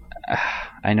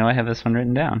 I know I have this one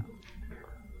written down.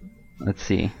 Let's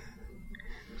see.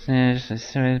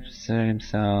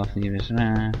 Himself.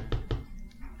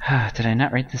 Did I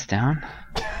not write this down?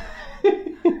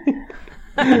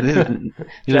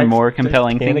 These are more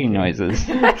compelling thinking noises.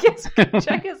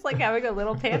 Jack is like having a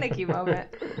little panicky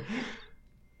moment.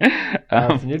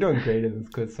 You're doing great in this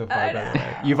quiz so far, by the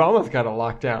way. You've almost got it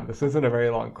locked down. This isn't a very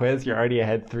long quiz. You're already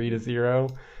ahead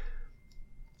 3-0.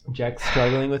 Jack's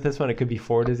struggling with this one. It could be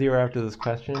 4-0 after this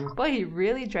question. Boy, he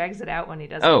really drags it out when he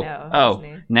doesn't know.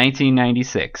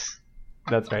 1996.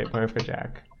 That's right. Point for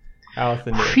Jack.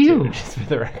 Allison did it too, just for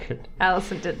the record.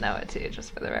 Allison did know it too,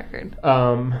 just for the record.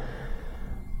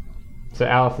 So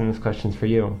Allison, this question's for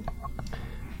you.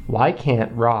 Why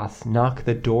can't Ross knock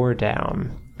the door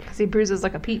down Because he bruises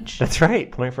like a peach. That's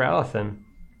right. Point for Allison.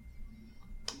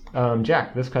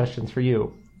 Jack, this question's for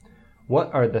you.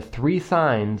 What are the 3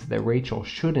 signs that Rachel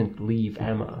shouldn't leave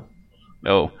Emma?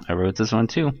 Oh, I wrote this one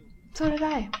too. So did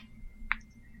I.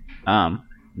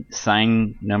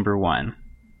 Sign number 1.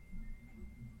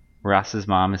 Ross's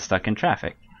mom is stuck in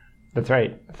traffic. That's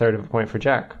right. A third of a point for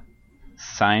Jack.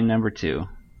 Sign number 2.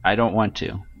 I don't want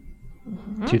to.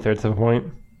 2/3 of a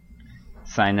point.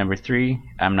 Sign number 3.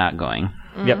 I'm not going.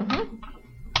 Yep.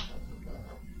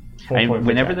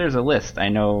 Whenever there's a list, I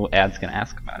know Ad's going to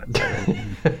ask about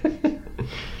it.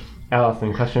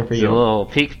 Allison, question for It's you. a little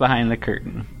peek behind the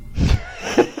curtain.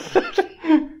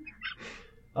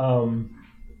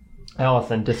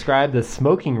 Allison, describe the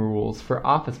smoking rules for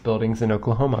office buildings in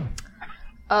Oklahoma.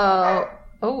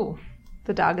 Oh,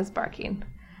 the dog is barking.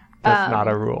 That's not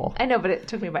a rule. I know, but it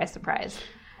took me by surprise.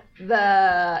 In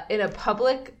a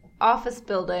public office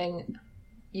building,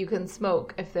 you can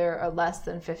smoke if there are less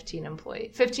than 15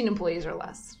 employees. 15 employees or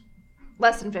less.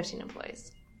 Less than 15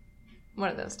 employees. One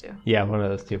of those two. Yeah, one of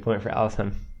those 2. Point for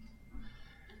Allison.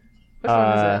 Which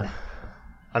one is it?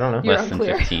 I don't know. You're Less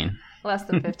unclear. than 15. Less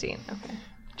than 15. Okay.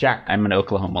 Jack, I'm an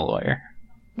Oklahoma lawyer.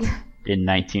 In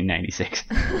 1996.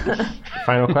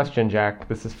 final question, Jack.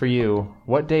 This is for you.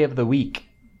 What day of the week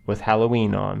was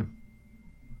Halloween on?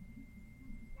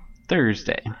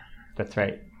 Thursday. That's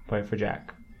right. Point for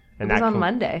Jack. It was on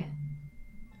Monday.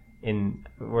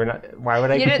 Why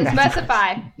would I? You didn't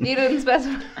specify. You didn't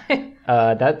specify.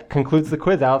 That concludes the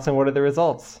quiz, Allison. What are the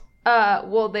results?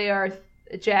 Well, they are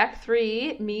Jack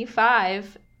 3, me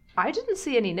 5. I didn't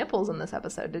see any nipples in this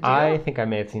episode. Did you? I think I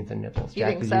may have seen some nipples. You Jack,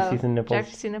 think did so? you see some nipples? Jack,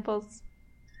 did you see nipples?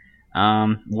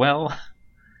 Well,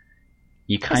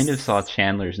 you kind of saw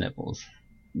Chandler's nipples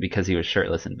because he was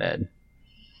shirtless in bed.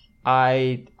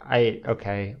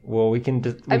 Okay. Well, we can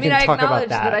just. I talk acknowledge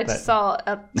about that I just saw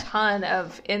a ton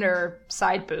of inner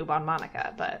side boob on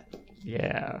Monica, but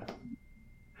yeah.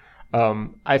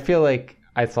 I feel like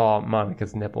I saw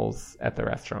Monica's nipples at the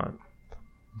restaurant,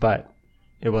 but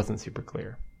it wasn't super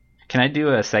clear. Can I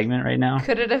do a segment right now?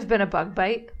 Could it have been a bug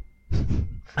bite?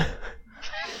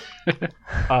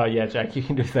 Yeah, Jack, you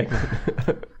can do a segment.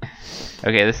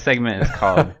 Okay, this segment is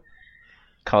called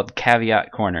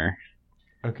Caveat Corner.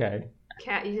 Okay.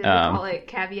 You call it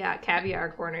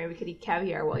caviar corner. We could eat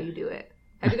caviar while you do it.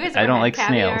 Have you guys ever I don't had like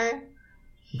caviar? snails.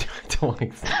 I don't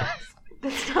like snails.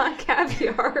 That's not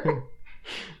caviar.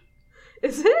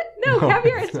 Is it? No,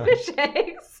 caviar is not. fish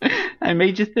eggs. I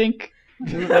made you think.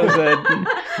 That was a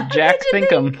Jack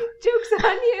Thinkum. Joke's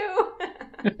on you.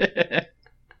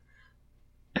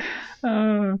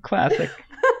 Oh, classic.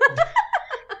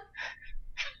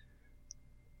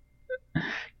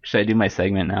 Should I do my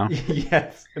segment now?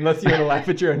 Yes, unless you want to laugh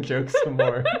at your own jokes some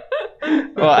more.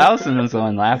 Well, Allison was the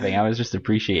one laughing. I was just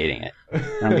appreciating it. I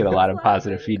don't get a lot of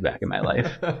positive feedback in my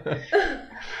life.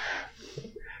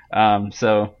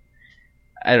 So,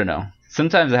 I don't know.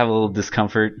 Sometimes I have a little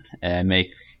discomfort, and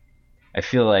I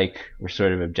feel like we're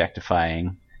sort of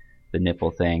objectifying the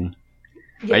nipple thing.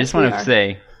 Yes, I just want to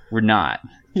say we're not.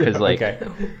 Because,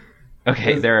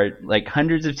 okay, there are like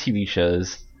hundreds of TV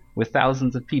shows with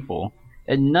thousands of people,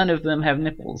 and none of them have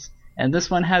nipples. And this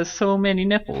one has so many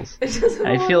nipples.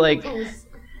 I feel like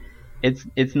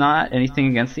it's not anything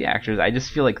against the actors. I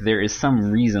just feel like there is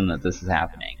some reason that this is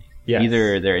happening. Yes.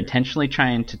 Either they're intentionally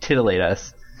trying to titillate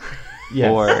us, yes.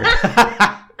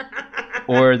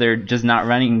 or they're just not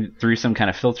running through some kind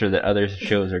of filter that other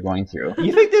shows are going through.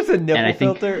 You think there's a nipple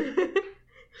filter?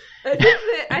 I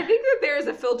think that there is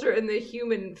a filter in the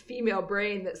human female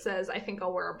brain that says, "I think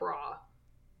I'll wear a bra."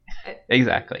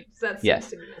 Exactly. So that seems Yes.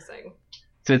 to be missing.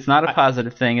 So it's not a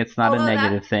positive thing. It's not Although a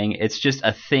negative thing. It's just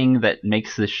a thing that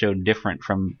makes this show different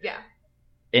from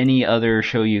any other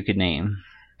show you could name.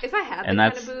 If I had the And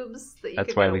kind of boobs that you that's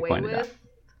could why get we away pointed with out.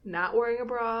 not wearing a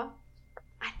bra,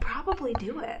 I'd probably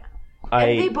do it. I-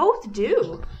 And they both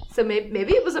do. So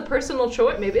maybe it was a personal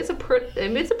choice. Maybe it's a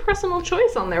personal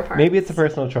choice on their part. Maybe it's a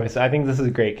personal choice. I think this is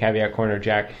a great caveat corner,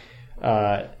 Jack.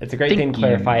 It's a great thing Thank to you.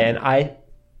 clarify, and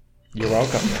you're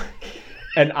welcome.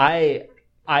 And I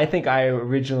think I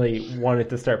originally wanted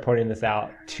to start pointing this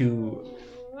out to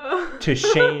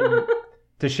shame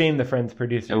the Friends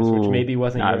producers, which Ooh, maybe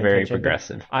wasn't not your very intention, but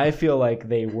progressive. I feel like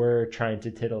they were trying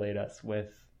to titillate us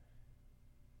with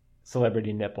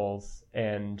celebrity nipples,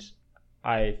 and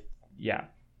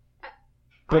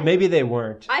but maybe they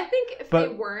weren't. I think if they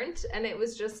weren't, and it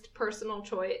was just personal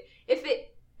choice,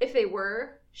 if they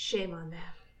were, shame on them.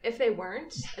 If they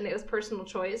weren't, and it was personal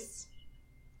choice,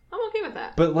 I'm okay with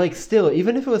that. But still,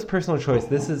 even if it was personal choice,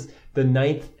 this is the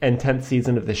 9th and 10th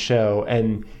season of the show,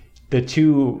 and the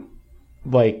two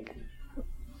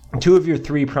two of your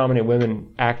three prominent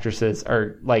women actresses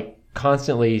are like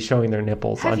constantly showing their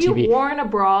nipples on TV. Have you worn a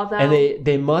bra though? And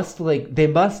they must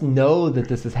know that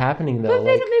this is happening though. But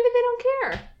maybe they don't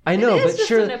care. I know,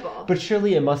 but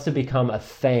surely it must have become a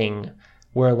thing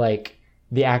where like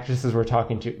the actresses were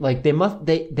talking to, like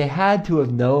they had to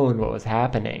have known what was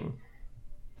happening.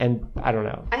 And I don't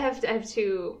know. I have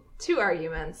two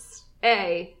arguments.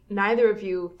 A, neither of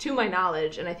you, to my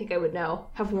knowledge, and I think I would know,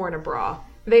 have worn a bra.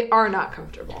 They are not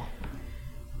comfortable.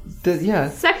 Yeah.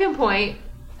 Second point,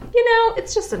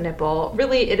 it's just a nipple.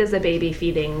 Really, it is a baby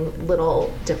feeding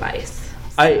little device.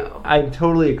 So. I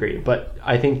totally agree, but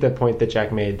I think the point that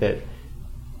Jack made that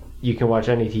you can watch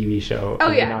any TV show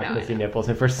and you're not going to see nipples,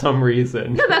 and for some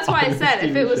reason... No, that's why I said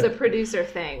if it was a producer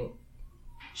thing,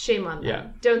 shame on them. Yeah.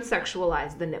 Don't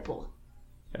sexualize the nipple.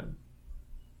 Yeah.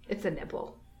 It's a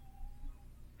nipple.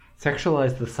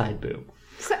 Sexualize the side boob.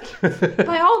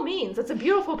 By all means, it's a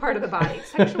beautiful part of the body.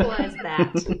 Sexualize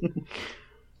that.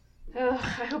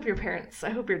 I hope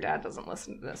your dad doesn't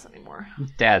listen to this anymore.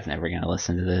 Dad's never going to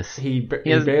listen to this. He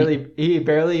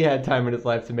barely had time in his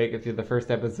life to make it through the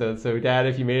first episode. So, Dad,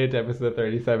 if you made it to episode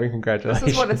 37, congratulations.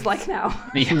 This is what it's like now.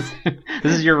 This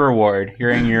is your reward.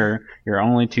 Hearing your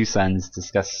only two sons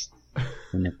discuss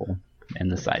the nipple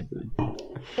and the side boob.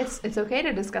 It's okay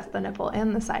to discuss the nipple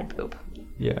and the side boob.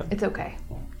 Yeah. It's okay.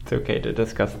 It's okay to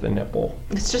discuss the nipple.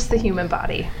 It's just the human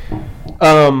body.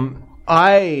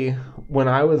 When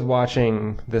I was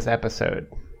watching this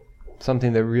episode,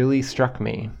 something that really struck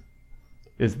me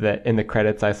is that in the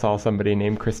credits I saw somebody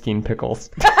named Christine Pickles.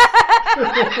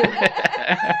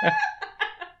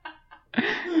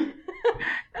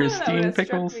 Christine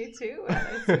Pickles? Struck me too when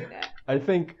I see that. I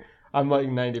think I'm like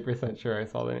 90% sure I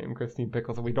saw the name Christine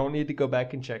Pickles. We don't need to go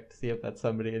back and check to see if that's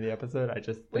somebody in the episode. I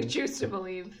just think we choose to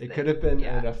believe it could have been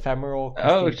an ephemeral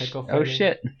Christine Pickle Oh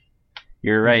shit!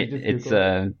 You're right.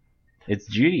 It's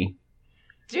Judy.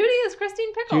 Judy is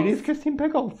Christine Pickles. Judy's Christine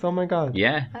Pickles. Oh my god.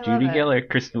 Yeah, Judy Giller,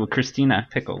 Christina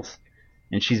Pickles,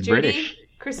 and she's British.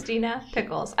 Christina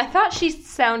Pickles. I thought she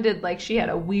sounded like she had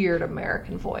a weird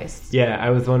American voice. Yeah,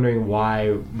 I was wondering why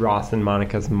Ross and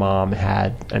Monica's mom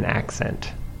had an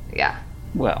accent. Yeah.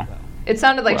 Well, it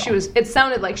sounded like she was. It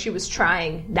sounded like she was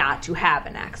trying not to have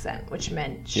an accent, which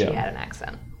meant she had an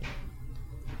accent.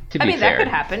 To be fair, that could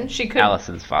happen. She could.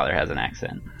 Allison's father has an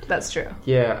accent. That's true.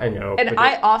 Yeah, I know. And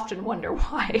I often wonder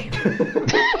why.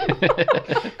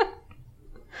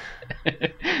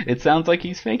 It sounds like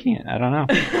he's faking it. I don't know.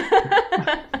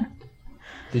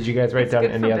 Did you guys write down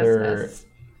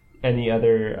any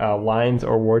other lines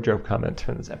or wardrobe comments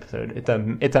from this episode? It's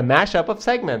a mashup of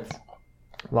segments.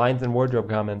 Lines and wardrobe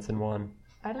comments in one.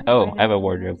 I have a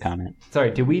wardrobe comment.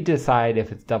 Sorry, did we decide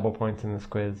if it's double points in this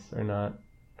quiz or not?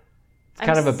 It's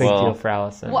kind of a big deal for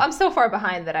Allison. Well, I'm so far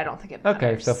behind that I don't think it matters.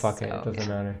 Okay, so fuck it. It doesn't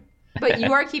matter. But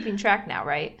you are keeping track now,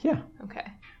 right? Yeah. Okay.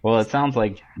 Well, it sounds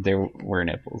like there were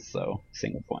nipples, so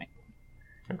single point.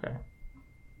 Okay.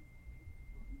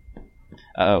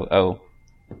 Oh.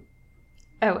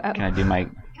 Can I do my...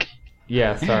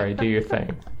 Yeah, sorry. Do your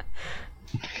thing.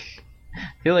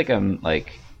 I feel like I'm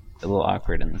like a little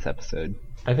awkward in this episode.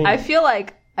 I feel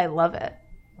like I love it.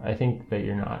 I think that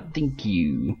you're not. Thank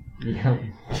you. Yeah.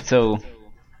 So...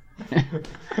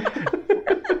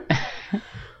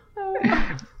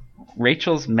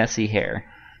 Rachel's messy hair.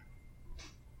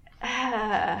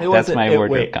 That's my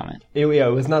wardrobe comment. It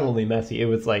was not only messy, it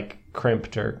was like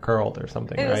crimped or curled or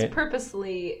something, right? It was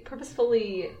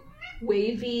purposefully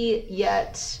wavy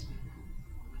yet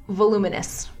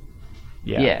voluminous.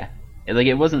 Yeah. Like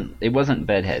it wasn't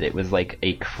bedhead. It was like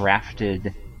a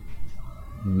crafted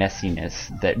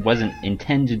messiness that wasn't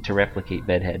intended to replicate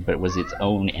bedhead, but was its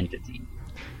own entity.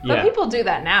 Yeah. But people do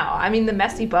that now. I mean, the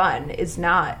messy bun is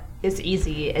not as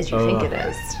easy as you think it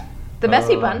is. The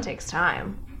messy bun takes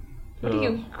time. What are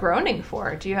you groaning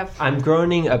for? Do you have... I'm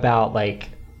groaning about like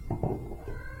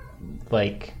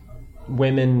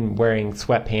women wearing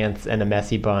sweatpants and a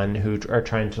messy bun who are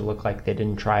trying to look like they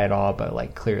didn't try it all, but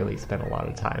like clearly spent a lot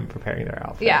of time preparing their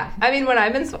outfit. Yeah, I mean, when I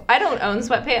don't own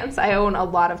sweatpants. I own a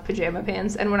lot of pajama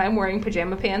pants, and when I'm wearing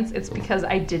pajama pants, it's because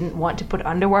I didn't want to put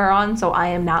underwear on, so I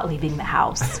am not leaving the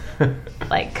house.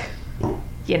 Like,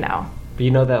 you know. But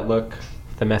you know that look,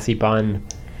 the messy bun.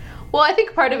 Well, I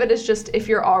think part of it is just if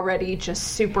you're already just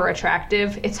super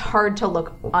attractive, it's hard to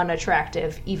look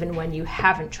unattractive even when you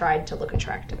haven't tried to look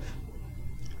attractive.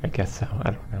 I guess so.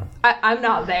 I don't know. I'm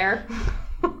not there.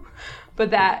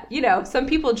 But that, some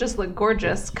people just look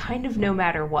gorgeous kind of no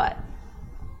matter what.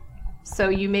 So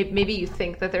maybe you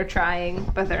think that they're trying,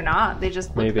 but they're not. They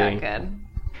just look that good.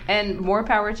 And more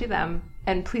power to them.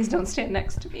 And please don't stand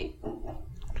next to me.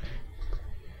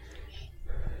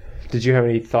 Did you have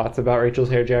any thoughts about Rachel's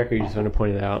hair, Jack, or you just want to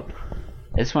point it out?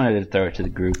 I just wanted to throw it to the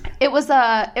group. It was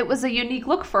a unique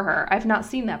look for her. I've not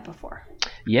seen that before.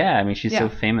 Yeah, I mean, she's so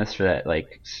famous for that,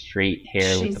 like, straight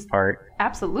hair with the part.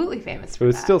 Absolutely famous for that. It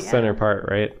was still center part,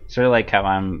 right? Sort of like how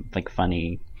I'm, like,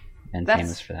 funny and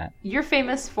famous for that. You're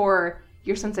famous for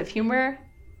your sense of humor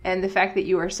and the fact that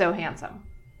you are so handsome.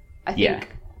 I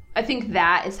think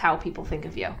that is how people think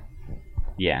of you.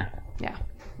 Yeah. Yeah.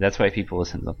 That's why people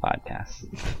listen to the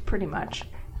podcast. Pretty much.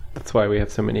 That's why we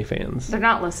have so many fans. They're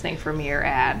not listening for me or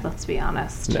Ad, let's be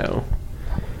honest. No.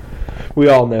 We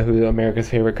all know who America's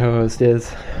favorite co-host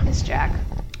is. It's Jack.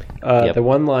 The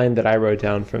one line that I wrote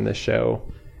down from this show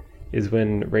is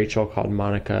when Rachel called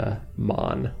Monica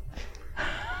Mon.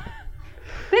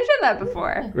 They've done that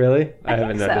before. Really? I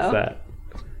haven't noticed so. that.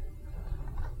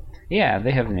 Yeah,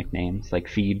 they have nicknames, like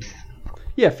Phoebes.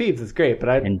 Yeah, Phoebes is great, but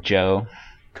And Joe.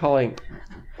 calling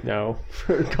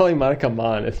Monica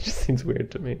Mon, it just seems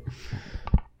weird to me.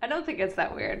 I don't think it's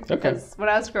that weird. Okay. Because when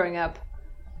I was growing up,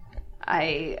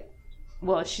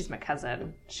 she's my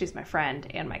cousin. She's my friend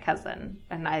and my cousin.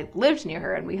 And I lived near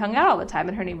her and we hung out all the time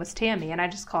and her name was Tammy and I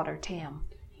just called her Tam.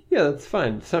 Yeah, that's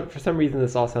fine. For some reason,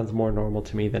 this all sounds more normal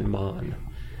to me than Mon.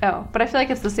 Oh, but I feel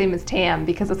like it's the same as Tam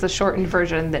because it's a shortened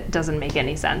version that doesn't make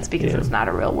any sense because it's not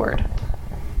a real word.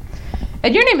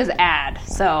 And your name is Ad,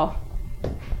 so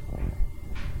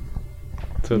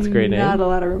it's a great name. Not a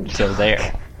lot of room to So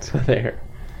there. So there.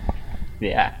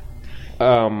 Yeah.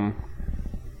 Now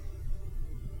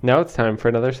it's time for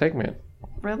another segment.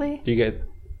 Really?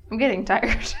 I'm getting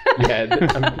tired.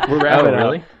 We're wrapping up.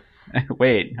 Really?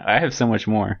 Wait, I have so much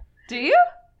more. Do you?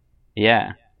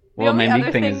 Yeah. The only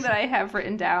other thing that I have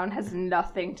written down has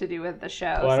nothing to do with the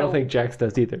show. Well, I don't think Jack's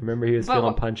does either. Remember, he was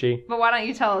feeling punchy. But why don't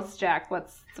you tell us, Jack,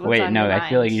 what's Wait, on no, your I mind?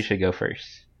 feel like you should go first.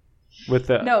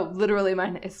 No, literally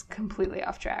mine is completely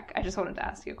off track. I just wanted to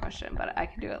ask you a question, but I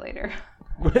can do it later.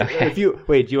 Okay. Do you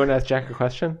want to ask Jack a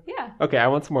question? Yeah. Okay, I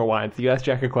want some more wine. So you ask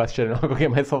Jack a question, and I'll go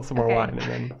get myself some more wine, and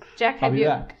then Jack, I'll be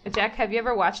back. Jack, have you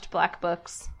ever watched Black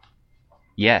Books?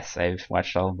 Yes, I've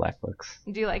watched all of Black Books.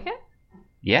 Do you like it?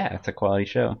 Yeah, it's a quality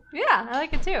show. Yeah, I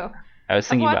like it too. I was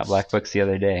thinking about Black Books the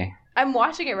other day. I'm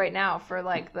watching it right now for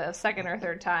like the second or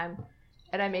third time,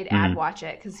 and I made Ad watch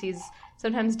it because he's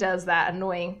sometimes does that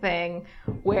annoying thing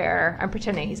where I'm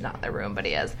pretending he's not in the room, but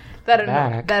he is. That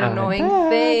annoying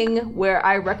thing where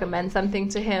I recommend something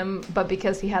to him, but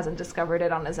because he hasn't discovered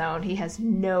it on his own, he has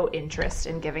no interest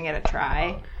in giving it a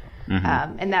try.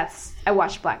 And I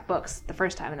watched Black Books the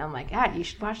first time, and I'm like, Ad, you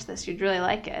should watch this. You'd really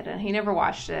like it. And he never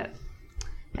watched it.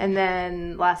 And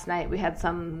then last night we had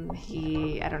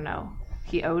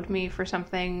he owed me for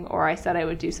something, or I said I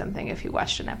would do something if he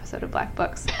watched an episode of Black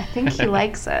Books. I think he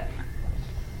likes it.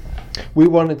 I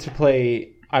wanted to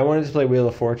play Wheel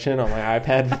of Fortune on my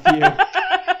iPad with you.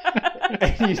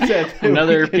 And you said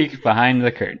another peek behind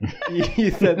the curtain.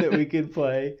 You said that we could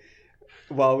play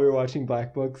while we were watching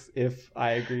Black Books if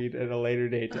I agreed at a later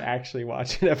date to actually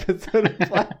watch an episode of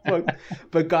Black Books.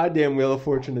 But goddamn, Wheel of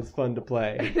Fortune is fun to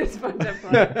play. It is fun to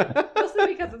play. Mostly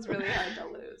because it's really hard to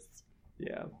lose.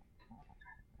 Yeah.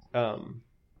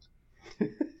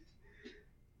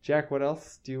 Jack, what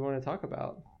else do you want to talk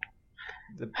about?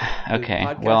 The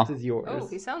podcast is yours. Oh,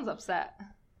 he sounds upset.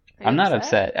 I'm not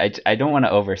upset. I don't want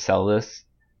to oversell this,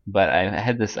 but I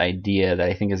had this idea that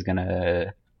I think is going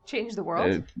to change the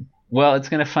world. Well, it's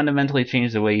going to fundamentally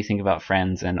change the way you think about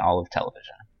Friends and all of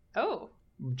television. Oh.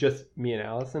 Just me and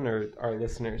Allison, or our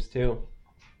listeners too?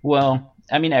 Well,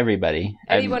 I mean everybody.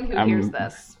 Anyone who hears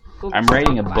this. I'm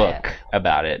writing a book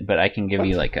about it, but I can give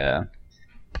you like a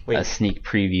sneak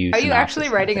preview. Are you actually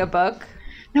writing a book?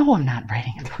 No, I'm not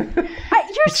writing a book.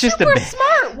 You're super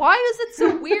smart. Why is it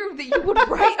so weird that you would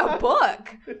write a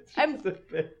book?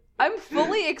 I'm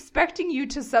fully expecting you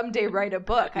to someday write a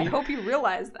book. I hope you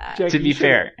realize that. Jack, to be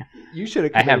fair, you should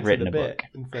have. I have written a book.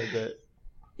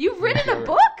 You've written a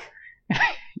book?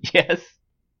 Yes.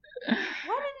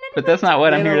 But that's not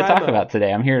what I'm here to talk about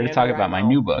today. I'm here to talk about my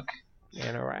new book.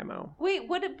 NaNoWriMo. Wait,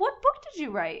 what book did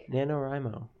you write?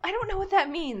 NaNoWriMo. I don't know what that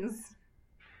means.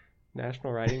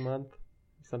 National Writing Month?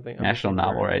 Something. National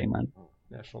Novel Writing Month.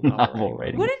 National Novel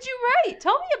Writing. What did you write?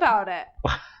 Tell me about it.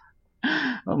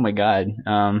 Oh my god.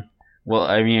 Well,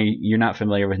 I mean, you're not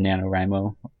familiar with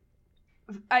NaNoWriMo.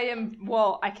 I am.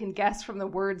 Well, I can guess from the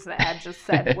words that Ed just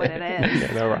said what it is.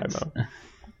 NaNoWriMo.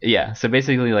 Yeah, so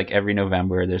basically, like every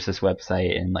November, there's this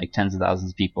website, and like tens of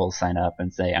thousands of people sign up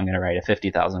and say, "I'm going to write a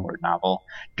 50,000 word novel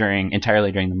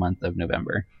entirely during the month of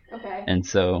November." Okay. And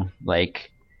so,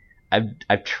 like,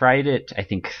 I've tried it, I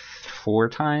think 4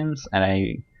 times, and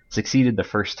I succeeded the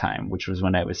first time, which was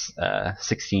when I was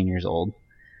 16 years old.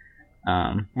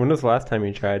 When was the last time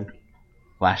you tried?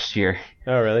 last year.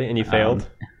 Oh, really? And you failed?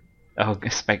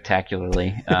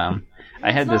 Spectacularly.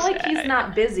 I had it's this. Not like he's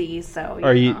not busy, so.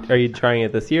 Are you trying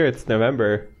it this year? It's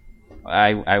November.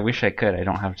 I wish I could. I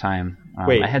don't have time.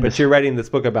 Wait, but you're writing this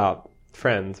book about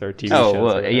Friends or TV shows. Oh,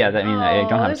 well, yeah. That means I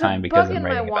don't have time because I'm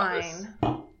writing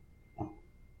about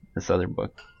this other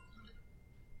book.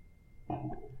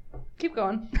 Keep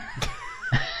going.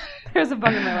 There's a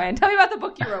bug in my wine. Tell me about the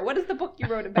book you wrote. What is the book you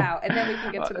wrote about? And then we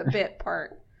can get to the bit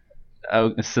part.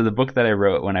 Oh, so the book that I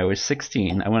wrote when I was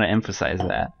 16, I want to emphasize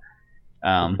that.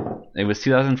 It was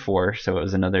 2004, so it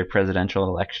was another presidential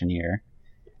election year.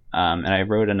 And I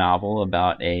wrote a novel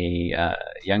about a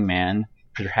young man,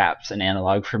 perhaps an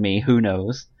analog for me, who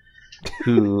knows,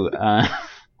 who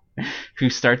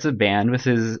starts a band with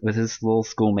his little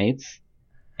schoolmates,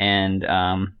 and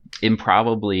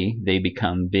improbably they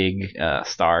become big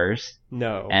stars.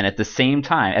 No. And at the same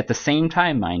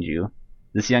time, mind you,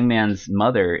 this young man's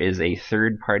mother is a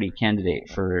third-party candidate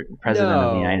for president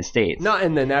of the United States. Not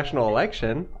in the national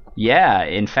election. Yeah,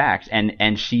 in fact,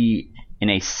 and she, in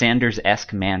a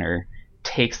Sanders-esque manner,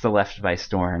 takes the left by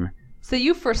storm. So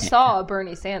you foresaw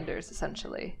Bernie Sanders,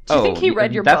 essentially. Do you think he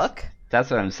read your book? That's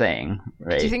what I'm saying,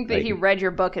 right? Do you think that he read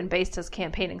your book and based his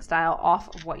campaigning style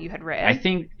off of what you had written? I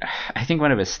think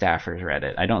one of his staffers read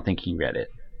it. I don't think he read it.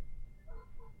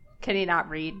 Can he not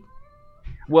read?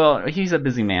 Well, he's a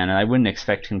busy man, and I wouldn't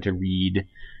expect him to read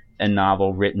a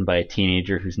novel written by a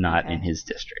teenager who's not in his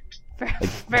district.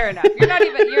 Fair enough.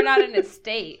 You're not in his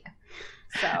state.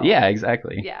 So yeah,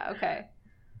 exactly. Yeah, okay.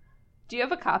 Do you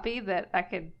have a copy that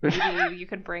maybe you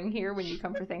could bring here when you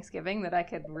come for Thanksgiving that I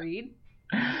could read?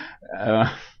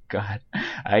 God,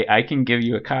 I can give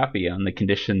you a copy on the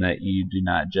condition that you do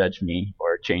not judge me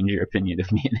or change your opinion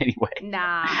of me in any way.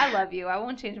 Nah, I love you. I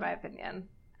won't change my opinion.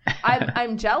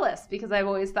 I'm jealous because I've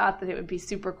always thought that it would be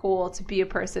super cool to be a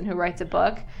person who writes a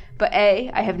book. But A,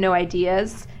 I have no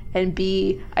ideas. And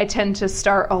B, I tend to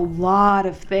start a lot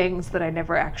of things that I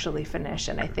never actually finish.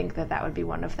 And I think that would be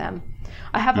one of them.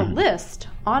 I have a list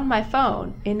on my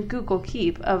phone in Google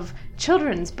Keep of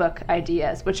children's book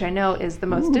ideas, which I know is the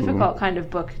most difficult kind of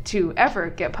book to ever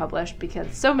get published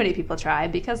because so many people try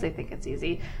because they think it's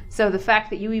easy. So the fact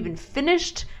that you even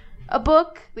finished a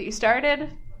book that you started,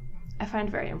 I find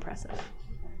very impressive.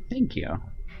 Thank you.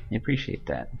 I appreciate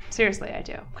that. Seriously, I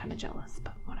do. I'm kind of jealous,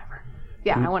 but whatever.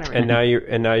 Yeah, I want to read it.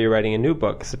 And now you're writing a new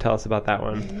book, so tell us about that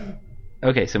one.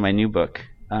 Okay, so my new book.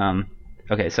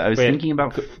 Okay, so I was thinking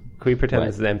about... Can we pretend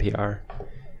this is NPR?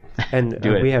 And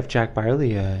we have Jack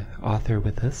Barley, author,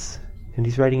 with us, and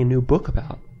he's writing a new book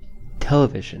about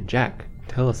television. Jack,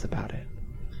 tell us about it.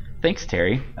 Thanks,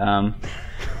 Terry. I'm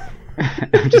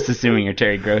just assuming you're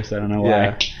Terry Gross. I don't know why.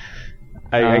 Yeah.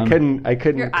 I couldn't.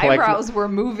 Your eyebrows were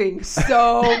moving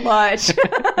so much.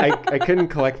 I couldn't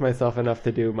collect myself enough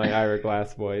to do my Ira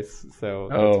Glass voice, so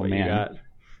that's what you got.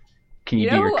 Can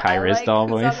you do your Kairos doll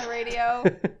voice? On the radio?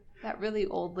 That really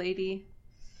old lady.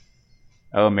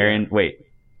 Oh, Marion. Wait.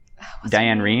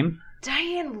 Diane Rehm?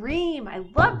 Diane Rehm. I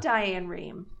love Diane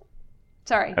Rehm.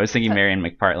 Sorry. I was thinking Marion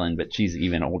McPartland, but she's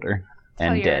even older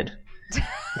and dead.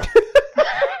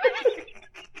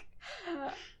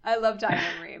 I love Diane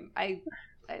Rehm. I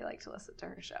like to listen to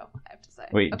her show, I have to say.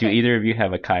 Wait, do either of you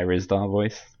have a Kai Ryssdal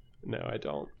voice? No, I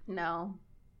don't. No.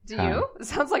 Do you? It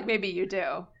sounds like maybe you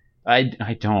do. I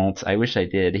don't. I wish I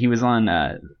did. He was on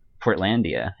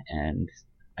Portlandia, and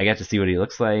I got to see what he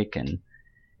looks like, and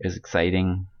it was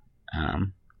exciting.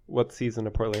 What season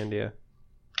of Portlandia?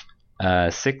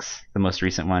 6, the most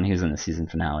recent one. He was in the season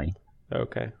finale.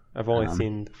 Okay. I've only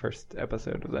seen the first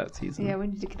episode of that season. Yeah, we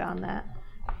need to get on that.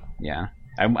 Yeah.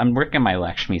 I'm working my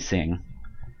Lakshmi Singh.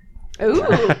 Ooh,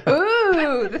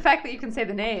 ooh! The fact that you can say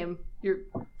the name, you're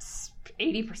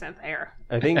 80% there.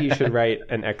 I think you should write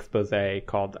an expose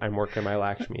called "I'm Working My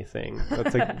Lakshmi Singh."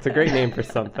 It's a great name for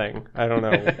something. I don't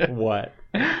know what.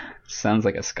 Sounds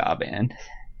like a ska band.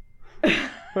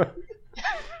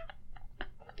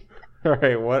 All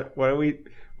right,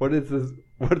 what is this?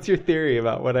 What's your theory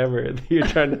about whatever you're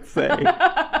trying to say?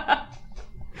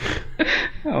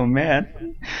 Oh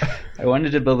man, I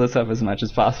wanted to build this up as much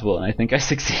as possible, and I think I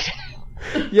succeeded.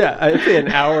 Yeah, I'd say an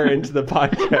hour into the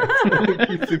podcast, I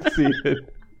think you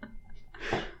succeeded.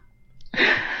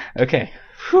 Okay,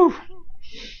 whew.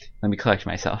 Let me collect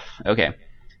myself. Okay,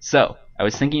 so I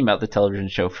was thinking about the television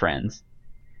show Friends,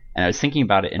 and I was thinking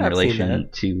about it in relation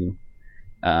to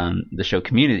the show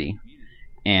Community,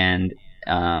 and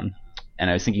I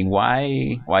was thinking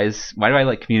why do I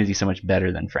like Community so much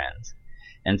better than Friends?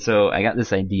 And so I got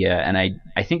this idea, and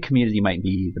I think Community might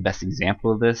be the best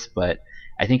example of this, but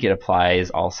I think it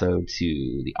applies also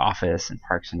to The Office and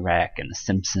Parks and Rec and The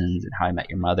Simpsons and How I Met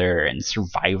Your Mother and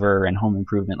Survivor and Home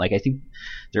Improvement. Like, I think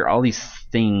there are all these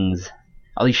things,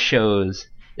 all these shows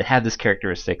that have this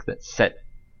characteristic that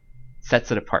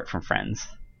sets it apart from Friends.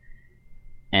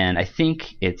 And I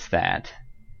think it's that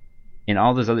in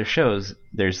all those other shows,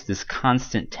 there's this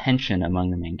constant tension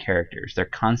among the main characters. They're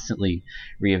constantly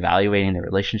reevaluating their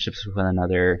relationships with one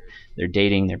another. They're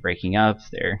dating, they're breaking up,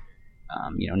 they're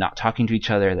not talking to each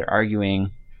other, they're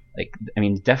arguing. Like, I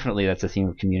mean, definitely that's a theme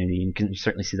of Community. You can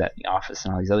certainly see that in The Office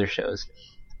and all these other shows.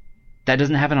 That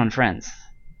doesn't happen on Friends.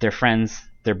 They're friends,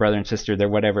 they're brother and sister, they're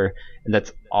whatever, and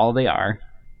that's all they are.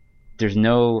 There's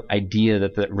no idea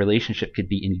that the relationship could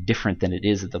be any different than it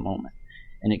is at the moment.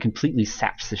 And it completely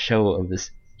saps the show of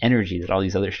this energy that all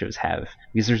these other shows have,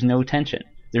 because there's no tension,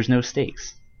 there's no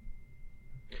stakes.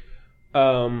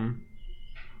 I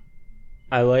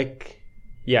like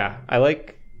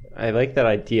that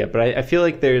idea, but I feel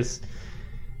like there's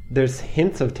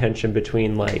hints of tension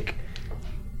between like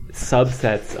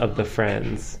subsets of the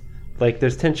friends. Like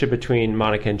there's tension between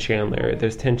Monica and Chandler,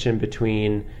 there's tension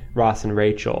between Ross and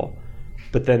Rachel,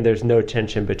 but then there's no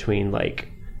tension between like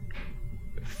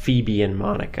Phoebe and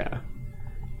Monica.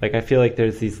 Like I feel like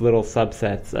there's these little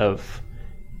subsets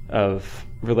of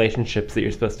relationships that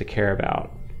you're supposed to care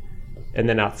about, and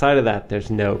then outside of that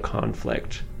there's no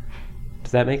conflict.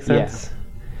 Does that make sense? Yeah.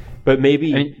 But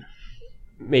maybe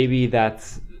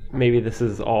this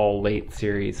is all late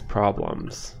series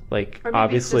problems. Like or maybe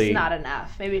obviously it's just not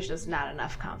enough. Maybe it's just not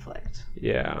enough conflict.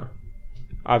 Yeah.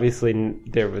 Obviously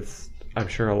there was, I'm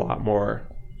sure, a lot more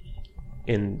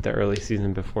in the early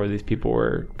season before these people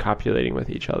were copulating with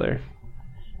each other.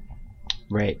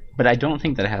 Right. But I don't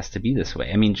think that it has to be this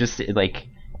way. I mean,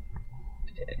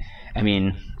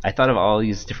 I thought of all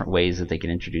these different ways that they could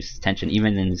introduce tension,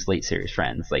 even in these late series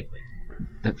Friends. Like,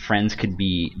 the friends could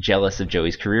be jealous of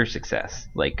Joey's career success.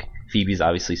 Like, Phoebe's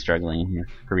obviously struggling in her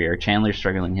career, Chandler's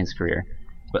struggling in his career,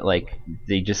 but like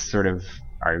they just sort of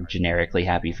are generically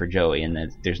happy for Joey, and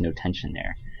there's no tension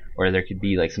there. Or there could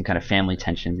be like some kind of family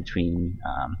tension between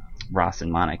Ross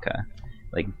and Monica.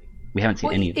 Like, we haven't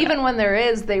seen any of that. Even when there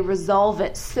is, they resolve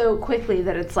it so quickly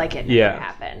that it's like it never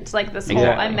happened. Like this whole,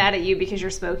 I'm mad at you because you're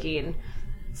smoking,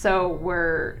 so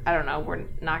we're not going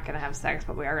to have sex,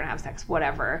 but we are going to have sex,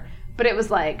 whatever. But it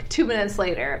was like 2 minutes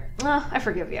later, I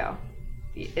forgive you.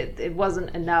 It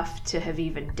wasn't enough to have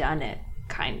even done it,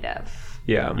 kind of.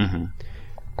 Yeah. Mm-hmm.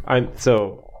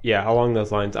 Along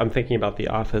those lines, I'm thinking about The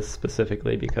Office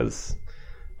specifically because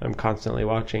I'm constantly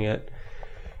watching it.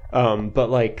 But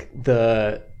like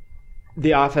The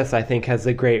Office, I think, has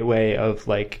a great way of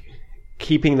like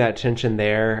keeping that tension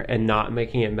there and not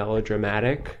making it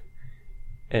melodramatic,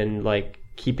 and like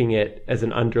keeping it as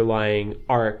an underlying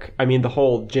arc. I mean, the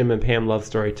whole Jim and Pam love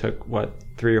story took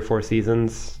 3 or 4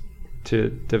 seasons to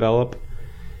develop.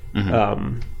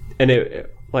 Mm-hmm. And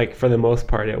it, like, for the most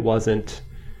part, it wasn't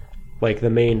like the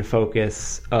main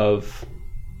focus of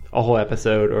a whole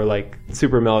episode or like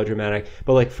super melodramatic.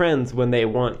 But like Friends, when they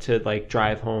want to like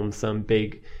drive home some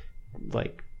big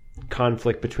like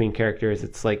conflict between characters,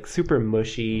 it's like super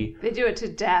mushy. They do it to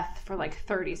death for like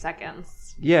 30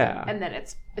 seconds. Yeah. And then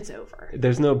it's over.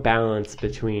 There's no balance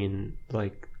between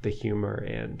like the humor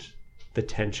and the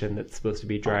tension that's supposed to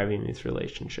be driving these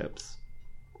relationships.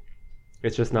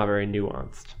 It's just not very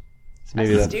nuanced. So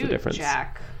maybe that's the difference.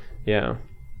 Jack. Yeah.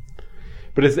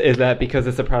 But is that because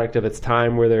it's a product of its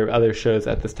time? Were there other shows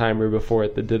at this time or before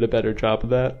it that did a better job of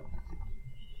that?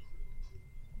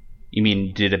 You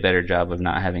mean did a better job of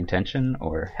not having tension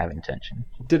or having tension?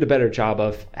 Did a better job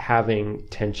of having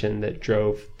tension that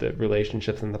drove the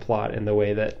relationships and the plot in the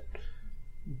way that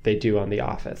they do on The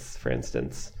Office, for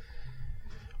instance.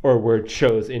 Or were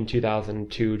shows in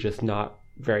 2002 just not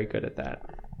very good at that?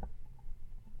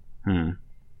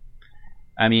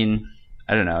 I mean,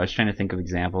 I don't know. I was trying to think of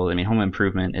examples. I mean, Home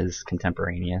Improvement is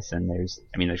contemporaneous, and there's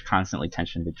constantly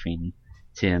tension between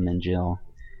Tim and Jill,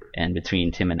 and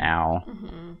between Tim and Al,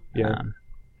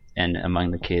 and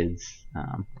among the kids.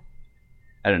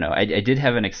 I don't know. I did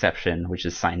have an exception, which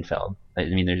is Seinfeld. I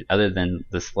mean, there's, other than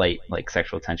the slight like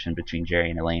sexual tension between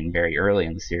Jerry and Elaine very early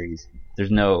in the series,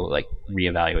 there's no like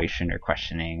reevaluation or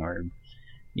questioning or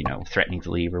threatening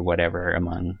to leave or whatever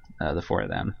among the four of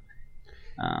them.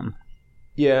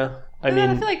 I mean,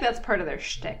 I feel like that's part of their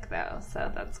shtick, though,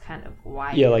 so that's kind of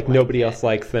why. Yeah, like nobody else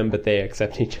likes them, but they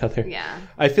accept each other. Yeah,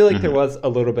 I feel like there was a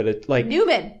little bit of like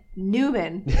Newman.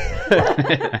 Definitely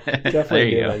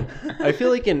Newman. I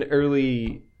feel like in the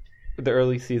early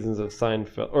seasons of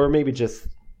Seinfeld, or maybe just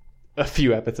a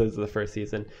few episodes of the first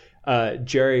season,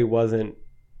 Jerry wasn't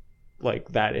like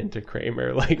that into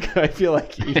Kramer. Like, I feel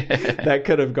like that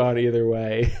could have gone either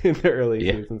way in the early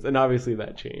seasons, and obviously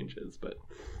that changes, but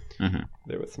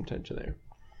there was some tension there.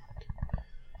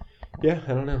 Yeah,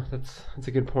 I don't know. That's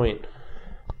a good point.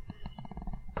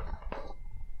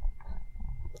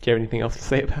 Do you have anything else to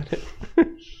say about it?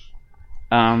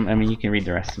 I mean, you can read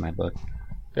the rest of my book.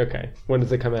 Okay. When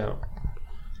does it come out?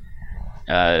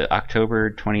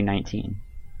 October 2019.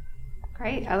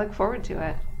 Great. I look forward to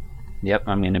it. Yep,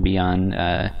 I'm going to be on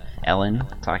Ellen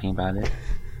talking about it.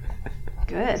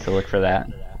 Good. So look for that.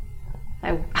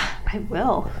 I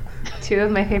will. Two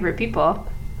of my favorite people,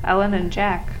 Ellen and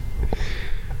Jack.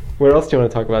 What else do you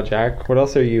want to talk about, Jack? What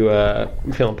else are you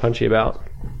feeling punchy about?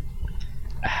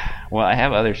 Well, I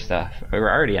have other stuff. We're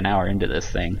already an hour into this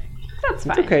thing. That's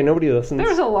fine. It's okay, nobody listens. There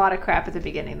was a lot of crap at the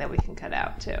beginning that we can cut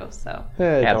out, too, so...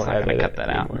 Yeah, it's not going to cut that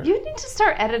out. You need to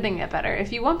start editing it better.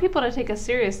 If you want people to take us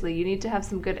seriously, you need to have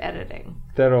some good editing.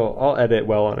 I'll edit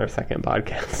well on our second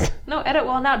podcast. No, edit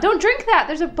well now. Don't drink that!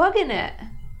 There's a bug in it!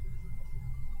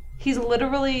 He's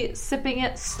literally sipping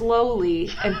it slowly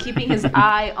and keeping his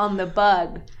eye on the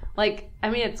bug. Like,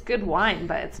 I mean, it's good wine,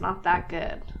 but it's not that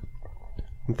good.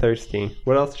 I'm thirsty.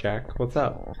 What else, Jack? What's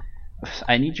up?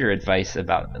 I need your advice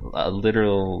about a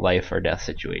literal life or death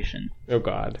situation. Oh,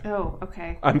 God. Oh,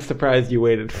 okay. I'm surprised you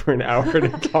waited for an hour to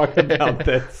talk about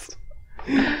this.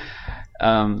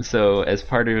 So as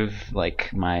part of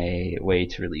like my way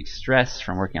to relieve stress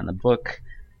from working on the book,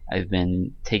 I've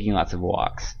been taking lots of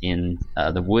walks in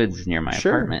the woods near my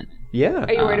apartment. Yeah.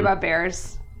 Are you worried about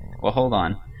bears? Well, hold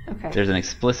on. Okay. There's an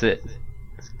explicit,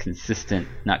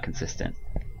 not consistent.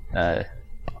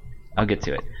 I'll get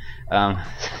to it.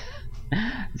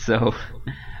 So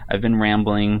I've been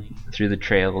rambling through the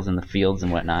trails and the fields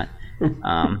and whatnot.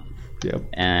 Yep.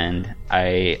 And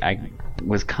I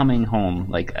was coming home,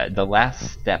 like the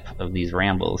last step of these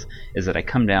rambles is that I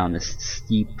come down this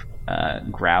steep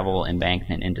gravel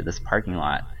embankment into this parking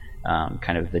lot,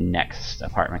 kind of the next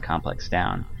apartment complex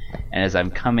down. And as I'm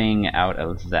coming out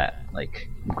of that like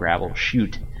gravel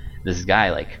chute, this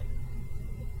guy like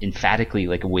emphatically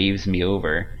like waves me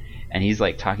over, and he's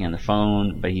like talking on the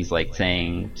phone, but he's like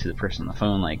saying to the person on the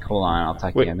phone like, "Hold on, I'll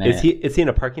talk to you in a minute." Is he in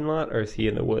a parking lot or is he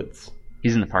in the woods?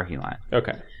 He's in the parking lot.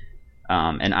 Okay.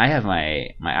 And I have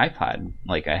my iPod,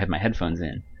 like I have my headphones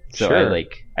in, so sure. You're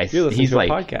listening to a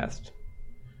podcast.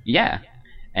 Yeah,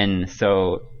 and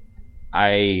so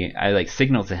I like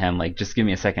signaled to him like, just give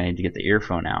me a second, I need to get the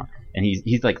earphone out. And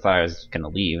he's like thought I was gonna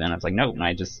leave, and I was like, nope,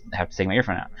 I just have to take my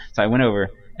earphone out. So I went over,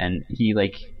 and he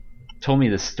like told me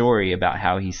this story about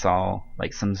how he saw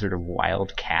like some sort of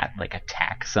wild cat like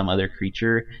attack some other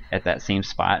creature at that same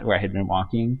spot where I had been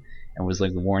walking, and was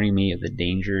like warning me of the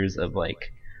dangers of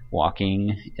like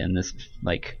walking in this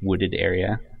like wooded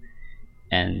area.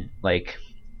 And like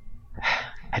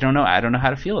I don't know how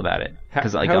to feel about it,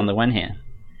 because like on the one hand,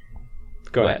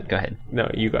 go ahead. No,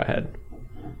 you go ahead.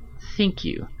 Thank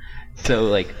you. So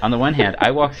like on the one hand,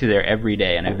 I walk through there every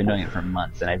day, and I've been doing it for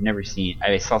months, and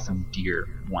I saw some deer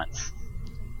once.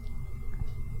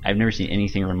 I've never seen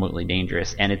anything remotely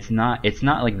dangerous, and it's not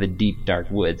like the deep dark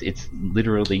woods. It's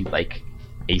literally like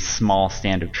a small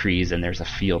stand of trees, and there's a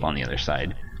field on the other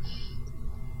side.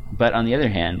 But on the other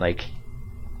hand, like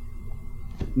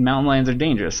mountain lions are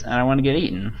dangerous, and I want to get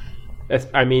eaten.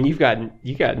 I mean, you got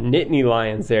Nittany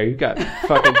lions there. You've got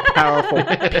fucking powerful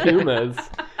pumas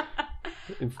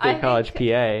in State College,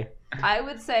 PA. I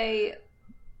would say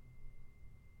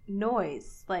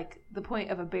noise. Like the point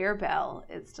of a bear bell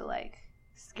is to like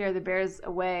scare the bears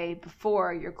away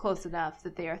before you're close enough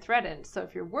that they are threatened. So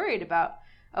if you're worried about,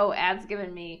 oh, Ad's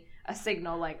given me a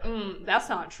signal like, that's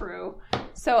not true.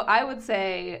 So I would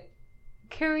say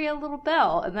carry a little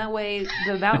bell, and that way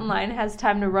the mountain lion has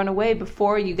time to run away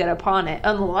before you get upon it,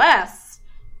 unless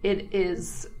it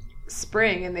is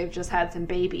spring and they've just had some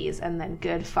babies, and then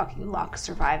good fucking luck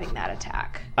surviving that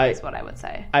attack. That's what I would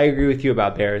say. I agree with you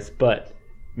about bears, but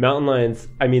mountain lions,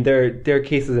 I mean, there are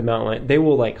cases of mountain lions, they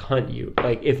will like hunt you.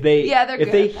 Like if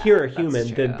they hear a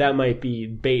human, then that might be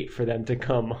bait for them to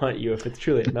come hunt you if it's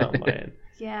truly a mountain lion.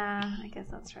 Yeah, I guess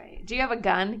that's right. Do you have a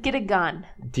gun? Get a gun.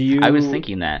 I was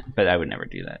thinking that, but I would never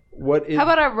do that. How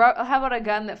about a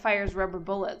gun that fires rubber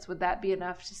bullets? Would that be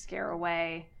enough to scare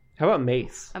away? How about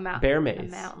mace? Bear mace. A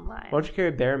mountain lion. Why don't you carry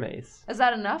bear mace? Is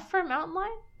that enough for a mountain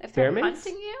lion? If they're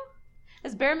hunting you?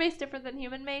 Is bear mace different than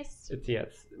human mace?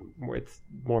 It's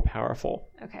more powerful.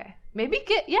 Okay. Maybe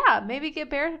get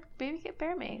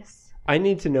bear mace. I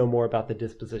need to know more about the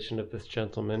disposition of this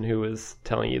gentleman who was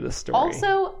telling you this story.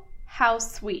 Also, how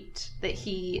sweet that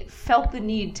he felt the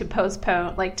need to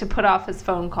postpone, like to put off his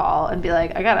phone call and be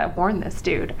like, I gotta warn this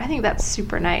dude. I think that's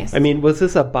super nice. I mean, was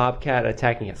this a bobcat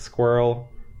attacking a squirrel,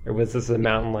 or was this a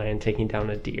mountain lion taking down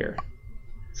a deer?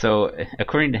 So,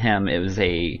 according to him, it was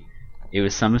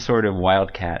some sort of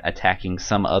wildcat attacking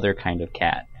some other kind of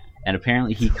cat. And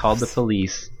apparently he called the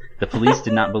police. The police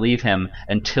did not believe him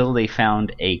until they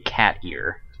found a cat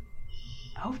ear.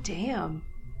 Oh, damn.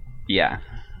 Yeah.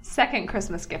 Second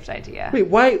Christmas gift idea. Wait,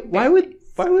 why would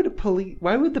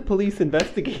the police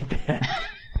investigate that?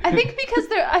 I think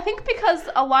because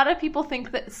a lot of people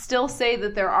still say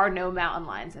that there are no mountain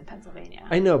lions in Pennsylvania.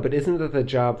 I know, but isn't that the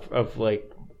job of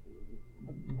like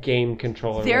game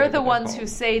control? They're the ones who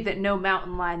say that no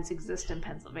mountain lions exist in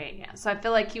Pennsylvania. So I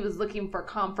feel like he was looking for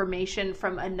confirmation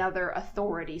from another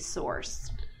authority source.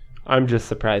 I'm just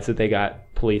surprised that they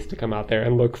got police to come out there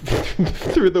and look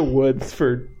through the woods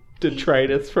for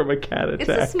detritus from a cat attack. It's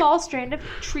a small strand of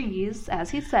trees,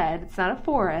 as he said. It's not a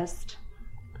forest.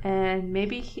 And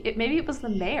maybe it was the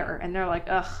mayor, and they're like,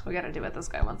 ugh, we gotta do what this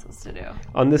guy wants us to do.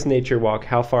 On this nature walk,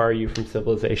 how far are you from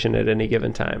civilization at any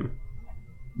given time?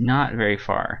 Not very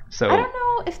far. So I don't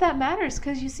know if that matters,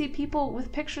 because you see people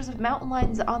with pictures of mountain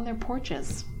lions on their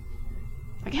porches.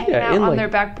 Like hanging out on their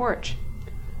back porch.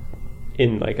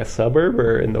 In like a suburb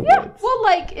or in the woods? Well,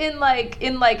 like in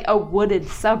a wooded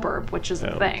suburb, which is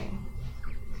a thing.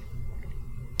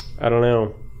 I don't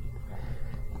know.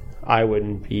 I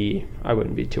wouldn't be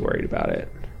too worried about it.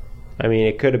 I mean,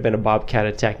 it could have been a bobcat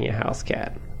attacking a house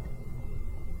cat.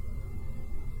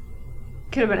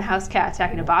 Could have been a house cat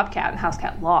attacking a bobcat, and the house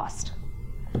cat lost.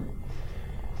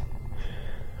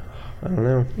 I don't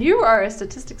know. You are a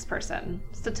statistics person.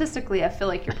 Statistically, I feel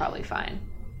like you're probably fine.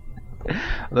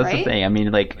 That's the thing. I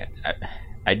mean, like,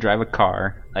 I drive a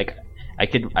car. Like, I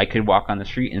could walk on the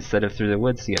street instead of through the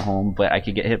woods to get home, but I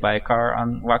could get hit by a car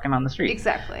walking on the street.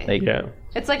 Exactly. Like, yeah.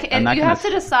 It's like, and you have to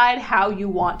decide how you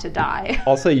want to die.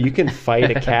 Also, you can fight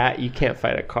a cat. You can't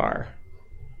fight a car.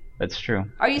 That's true.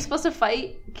 Are you supposed to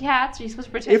fight cats? Are you supposed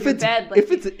to pretend you're dead? Like,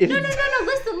 no.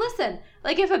 Listen.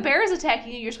 Like, if a bear is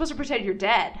attacking you, you're supposed to pretend you're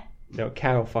dead. No,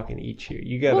 cat will fucking eat you.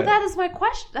 You gotta. Well, that is my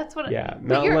question. That's what. Yeah,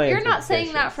 but you're not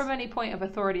saying that from any point of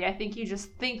authority. I think you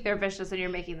just think they're vicious, and you're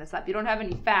making this up. You don't have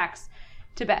any facts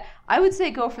to bet. I would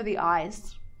say go for the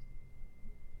eyes.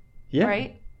 Yeah.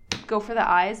 Right. Go for the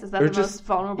eyes. Is that the most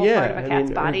vulnerable part of a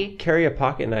cat's body? Carry a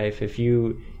pocket knife.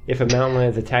 If a mountain lion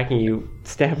is attacking you,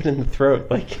 stab it in the throat.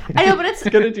 Like, I know, but it's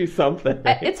gonna do something.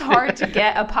 Right? It's hard to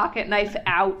get a pocket knife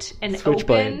out and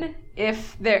open.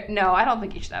 If there, no, I don't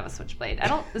think you should have a switchblade.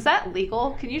 Is that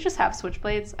legal? Can you just have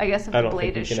switchblades? I guess if the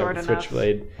blade is short enough.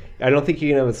 Switchblade. I don't think you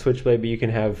can have a switchblade, but you can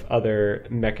have other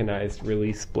mechanized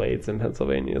release blades in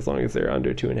Pennsylvania as long as they're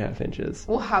under 2.5 inches.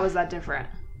 Well, how is that different?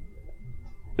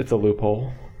 It's a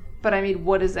loophole. But I mean,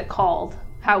 what is it called?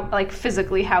 How, like,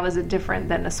 physically, how is it different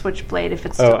than a switchblade if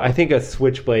it's I think a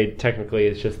switchblade technically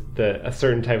is just a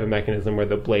certain type of mechanism where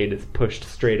the blade is pushed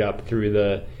straight up through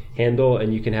the handle,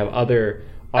 and you can have other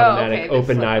automatic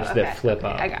open knives that flip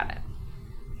up. I got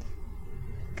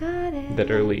it.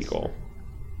 That are legal,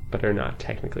 but are not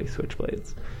technically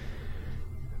switchblades.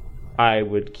 I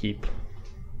would keep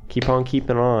on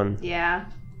keeping on. Yeah.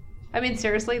 I mean,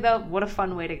 seriously, though, what a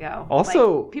fun way to go.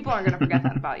 Also, like, people aren't going to forget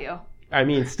that about you. I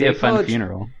mean, State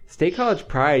College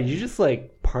Pride, you just,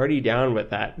 like, party down with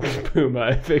that puma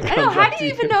if it comes I know, how do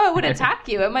you you even know it would attack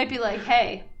you? It might be like,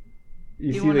 hey...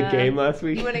 You see the game last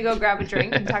week? You want to go grab a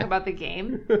drink and talk about the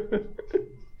game?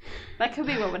 That could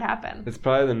be what would happen. It's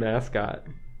probably the mascot.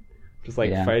 Just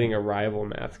like fighting a rival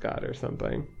mascot or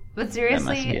something. But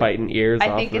seriously, biting ears off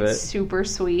of it. I think it's super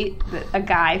sweet that a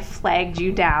guy flagged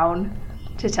you down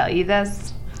to tell you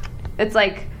this. It's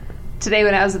like today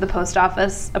when I was at the post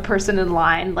office, a person in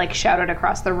line like shouted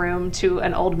across the room to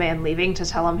an old man leaving to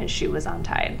tell him his shoe was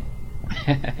untied.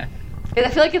 I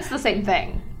feel like it's the same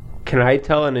thing. Can I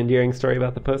tell an endearing story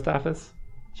about the post office?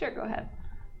 Sure, go ahead.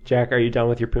 Jack, are you done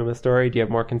with your Puma story? Do you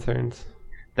have more concerns?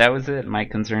 That was it. My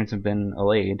concerns have been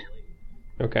allayed.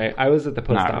 Okay, I was at the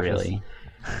post office. Not really.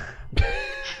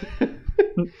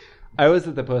 I was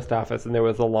at the post office and there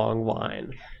was a long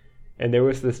line. And there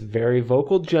was this very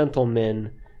vocal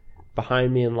gentleman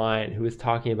behind me in line who was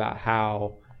talking about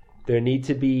how there need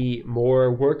to be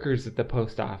more workers at the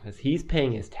post office. He's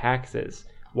paying his taxes.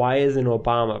 Why isn't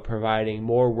Obama providing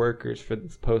more workers for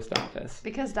this post office?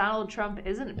 Because Donald Trump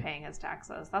isn't paying his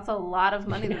taxes. That's a lot of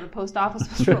money that the post office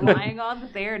was relying on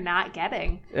that they are not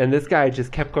getting. And this guy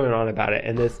just kept going on about it.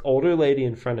 And this older lady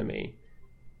in front of me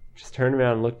just turned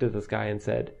around and looked at this guy and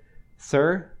said,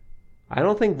 "Sir, I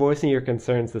don't think voicing your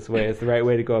concerns this way is the right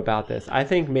way to go about this. I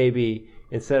think maybe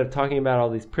instead of talking about all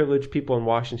these privileged people in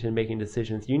Washington making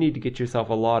decisions, you need to get yourself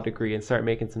a law degree and start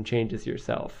making some changes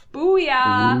yourself.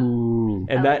 Booyah! Ooh.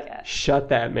 And that shut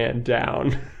that man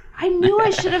down. I knew I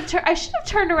should have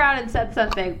turned around and said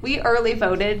something. We early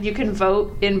voted. You can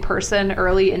vote in person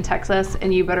early in Texas,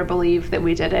 and you better believe that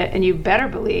we did it. And you better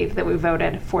believe that we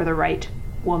voted for the right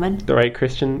woman. The right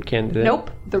Christian candidate? Nope.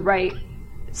 The right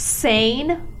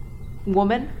sane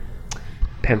woman.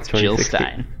 Pence 2016. Jill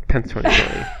Stein. Pence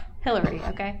 2020. Hillary,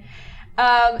 okay.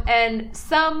 And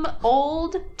some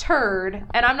old turd,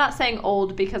 and I'm not saying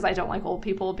old because I don't like old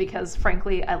people, because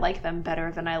frankly I like them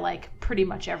better than I like pretty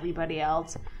much everybody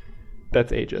else.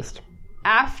 That's ageist.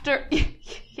 After,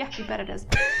 yeah, you bet it is.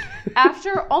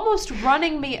 After almost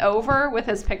running me over with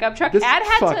his pickup truck, This Ad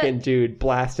had fucking to, dude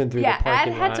blasting through the Ad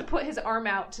parking had lot. to put his arm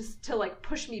out to like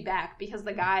push me back because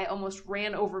the guy almost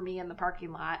ran over me in the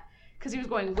parking lot because he was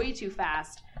going way too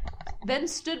fast. Then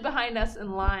stood behind us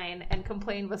in line and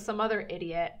complained with some other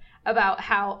idiot about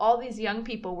how all these young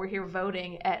people were here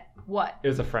voting at what? It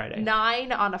was a Friday.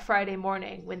 9 on a Friday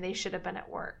morning when they should have been at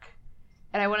work.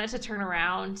 And I wanted to turn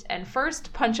around and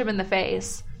first punch him in the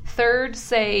face. Third,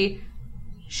 say,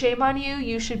 shame on you.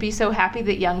 You should be so happy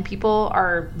that young people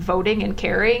are voting and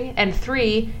caring. And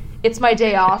 3, it's my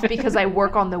day off because I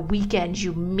work on the weekend,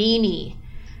 you meanie.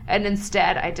 And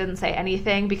instead, I didn't say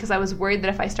anything because I was worried that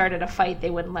if I started a fight, they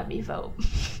wouldn't let me vote.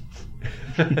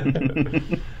 But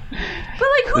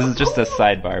like, This is just a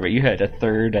sidebar, but you had a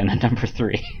 3rd and a number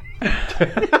 3.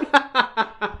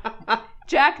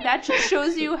 Jack, that just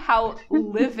shows you how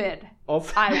livid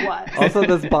Also, I was. also,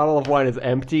 this bottle of wine is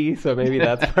empty, so maybe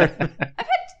that's part of it. I've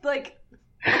had, like,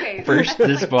 okay. First, I've had,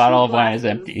 this like, bottle 2 of wine is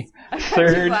glasses. empty. I've had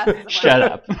 2 glasses 3rd, of shut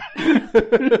wine.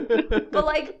 up. But,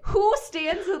 like, who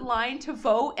stands in line to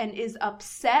vote and is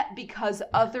upset because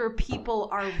other people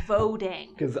are voting?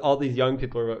 Because all these young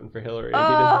people are voting for Hillary. And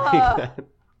he didn't think that.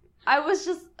 I was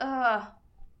just,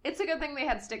 it's a good thing they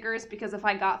had stickers, because if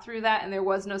I got through that and there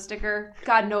was no sticker,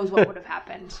 God knows what would have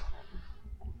happened.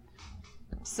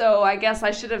 So I guess I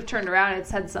should have turned around and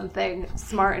said something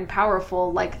smart and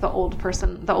powerful like the old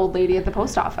lady at the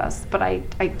post office. But I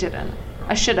didn't.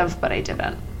 I should have, but I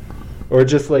didn't. Or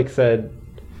just like said,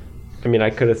 I mean,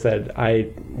 I could have said, I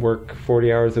work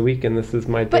 40 hours a week and this is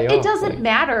my day off. But it doesn't Like,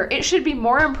 matter. It should be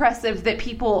more impressive that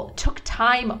people took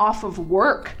time off of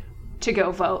work to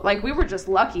go vote. Like, we were just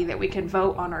lucky that we could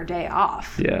vote on our day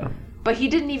off. Yeah. But he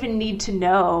didn't even need to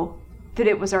know that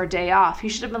it was our day off. He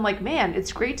should have been like, man,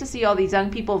 it's great to see all these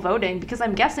young people voting because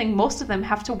I'm guessing most of them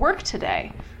have to work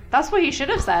today. That's what he should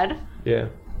have said. Yeah.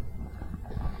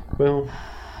 Well,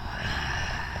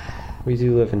 we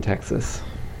do live in Texas.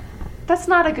 That's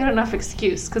not a good enough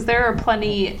excuse because there are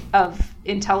plenty of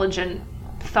intelligent,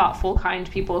 thoughtful, kind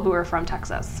people who are from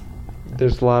Texas.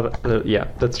 There's a lot of,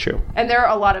 yeah, that's true. And there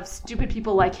are a lot of stupid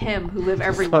people like him who live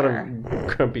There's everywhere. a lot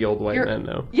of grumpy old white men,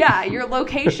 though. Yeah, your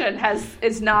location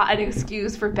is not an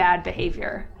excuse for bad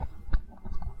behavior.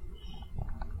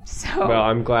 So, Well,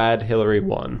 I'm glad Hillary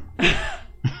won.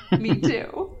 me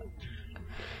too.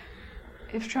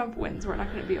 If Trump wins, we're not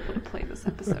going to be able to play this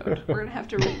episode. We're going to have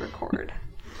to re-record.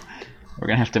 We're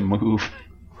going to have to move.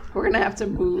 We're going to have to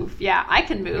move. Yeah, I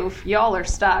can move. Y'all are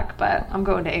stuck, but I'm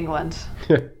going to England.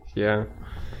 Yeah.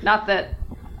 Not that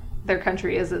their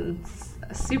country is in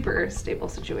a super stable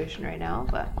situation right now,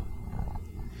 but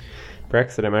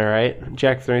Brexit, am I right?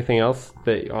 Jack, is there anything else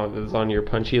that was on your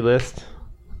punchy list?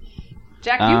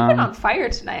 Jack, you've been on fire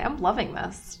tonight. I'm loving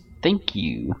this. Thank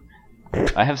you.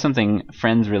 I have something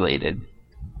Friends related.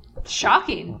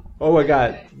 Shocking. Oh my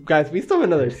god. Guys, we still have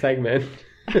another segment.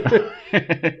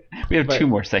 We have But- 2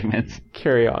 more segments.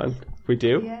 Carry on. We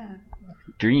do? Yeah.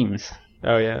 Dreams.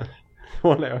 Oh, yeah.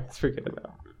 One I always forget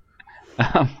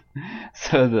about.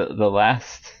 So the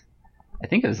last, I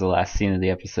think it was the last scene of the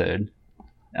episode,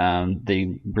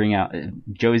 they bring out,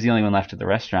 Joey's the only one left at the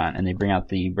restaurant, and they bring out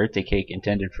the birthday cake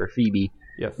intended for Phoebe.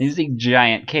 Yes. It's a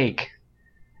giant cake.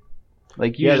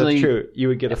 Like Yeah, usually, that's true. You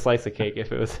would get a slice of cake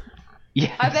if it was...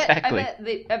 Yeah,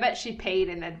 exactly. I bet she paid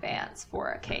in advance for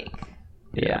a cake.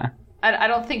 Yeah. I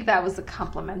don't think that was the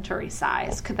complimentary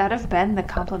size. Could that have been the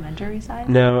complimentary size?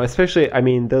 No, especially, I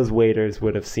mean, those waiters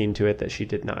would have seen to it that she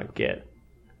did not get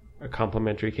a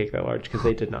complimentary cake that large because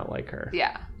they did not like her.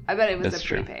 Yeah, I bet it was That's a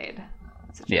true. prepaid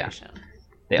situation.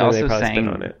 They No, also probably sang spent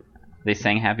on it. They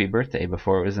sang Happy Birthday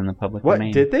before it was in the public What?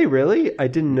 domain. Did they really? I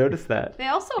didn't notice that. They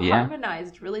also Yeah.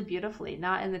 harmonized really beautifully,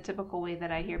 not in the typical way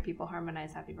that I hear people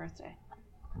harmonize Happy Birthday.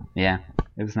 Yeah,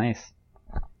 it was nice.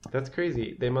 That's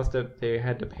crazy. They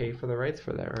had to pay for the rights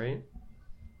for that, right?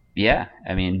 Yeah,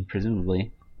 I mean,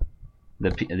 presumably,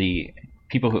 the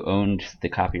people who owned the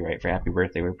copyright for Happy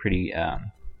Birthday were pretty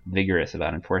vigorous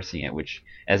about enforcing it, which,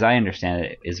 as I understand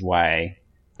it, is why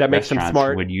that makes them restaurants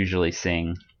smart. would usually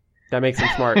sing. That makes them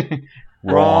smart.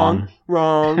 Wrong.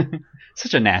 Wrong.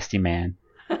 Such a nasty man.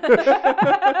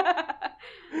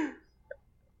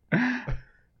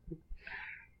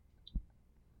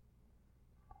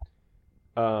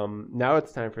 Now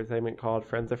it's time for a segment called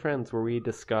Friends of Friends, where we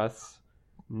discuss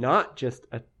not just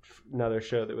another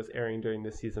show that was airing during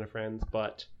this season of Friends,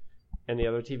 but any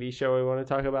other TV show we want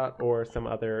to talk about, or some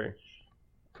other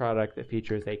product that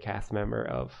features a cast member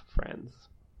of Friends.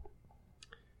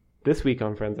 This week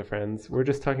on Friends of Friends, we're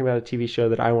just talking about a TV show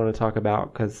that I want to talk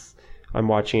about because I'm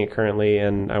watching it currently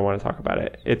and I want to talk about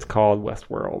it. It's called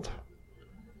Westworld.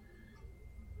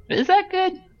 Is that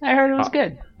good? I heard it was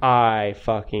good. I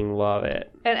fucking love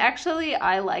it. And actually,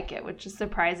 I like it, which is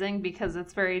surprising because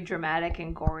it's very dramatic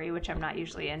and gory, which I'm not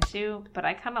usually into, but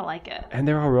I kind of like it. And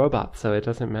they're all robots, so it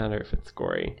doesn't matter if it's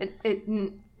gory.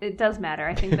 It does matter.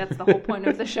 I think that's the whole point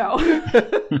of the show.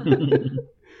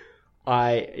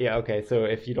 Okay, so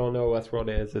if you don't know what Westworld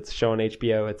is, it's a show on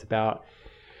HBO. It's about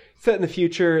set in the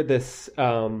future, this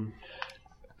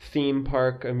theme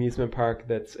park, amusement park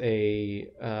that's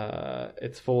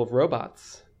it's full of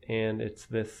robots, and it's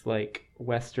this like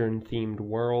Western themed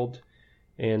world,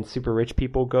 and super rich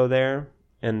people go there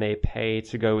and they pay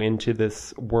to go into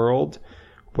this world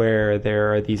where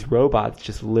there are these robots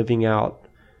just living out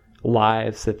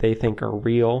lives that they think are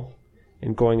real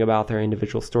and going about their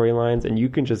individual storylines, and you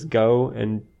can just go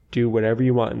and do whatever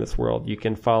you want in this world. You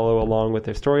can follow along with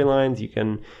their storylines, you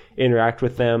can interact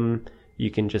with them,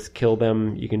 you can just kill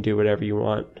them, you can do whatever you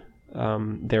want.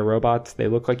 They're robots, they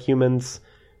look like humans,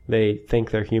 they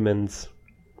think they're humans,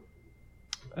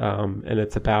 and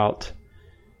it's about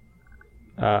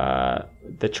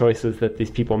the choices that these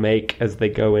people make as they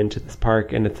go into this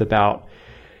park, and it's about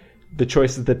the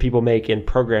choices that people make in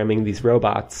programming these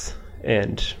robots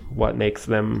and what makes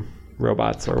them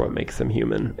robots or what makes them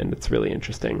human, and it's really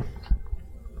interesting.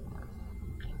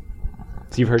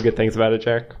 So you've heard good things about it,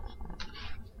 Jack?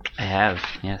 I have,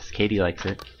 yes. Katie likes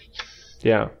it.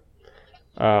 Yeah.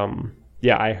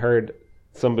 I heard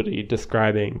somebody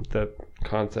describing the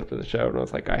concept of the show, and I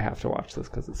was like, I have to watch this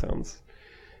because it sounds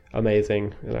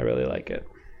amazing, and I really like it.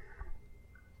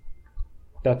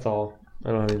 That's all. I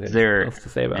don't have anything else to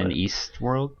say about it. Is there an East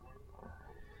World?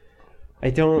 I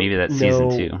don't Maybe that's know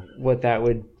season 2. What that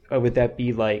would that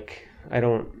be like.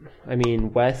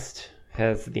 West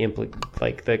has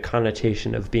the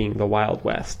connotation of being the Wild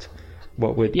West.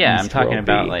 What would East I'm talking World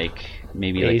about be? like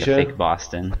maybe Asia? like a fake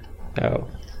Boston. Oh, okay.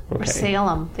 Or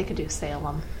Salem. They could do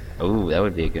Salem. Oh, that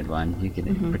would be a good one. You could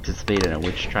participate in a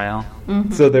witch trial.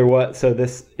 Mm-hmm. So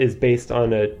this is based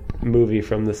on a movie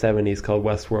from the 70s called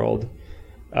Westworld,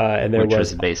 and there which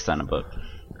was was based on a book.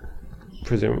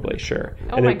 Presumably, sure.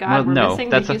 Oh and my God, we're missing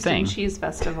the that's a Houston thing. Cheese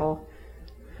Festival.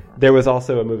 There was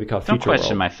also a movie called Don't Future World.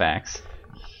 question my facts.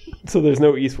 So there's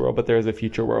no East World, but there is a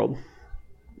Future World.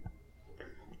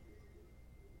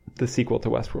 The sequel to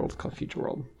Westworld is called Future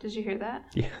World. Did you hear that?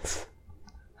 Yes.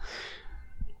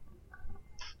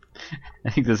 I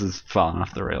think this is falling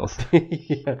off the rails.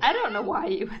 Yeah. I don't know why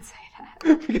you would say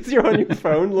that. Because you're on your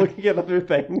phone looking at other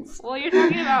things. Well, you're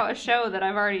talking about a show that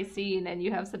I've already seen, and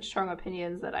you have such strong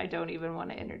opinions that I don't even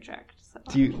want to interject. So.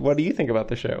 What do you think about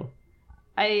the show?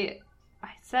 I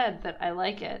said that I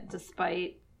like it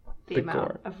despite the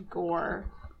amount of gore.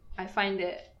 I find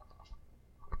it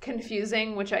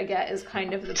confusing, which I get is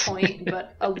kind of the point,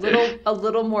 but a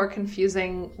little more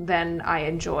confusing than I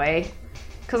enjoy.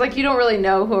 Because you don't really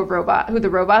know who the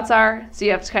robots are, so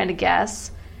you have to kind of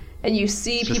guess, and you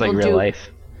see It's people just like real life.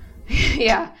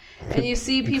 Yeah, and you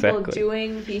see people Exactly.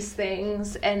 doing these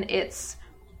things, and it's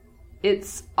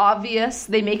obvious.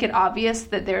 They make it obvious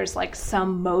that there's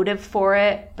some motive for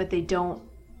it, but they don't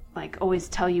always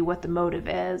tell you what the motive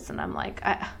is. And I'm like,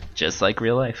 Just like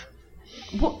real life.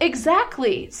 well,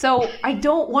 exactly. So I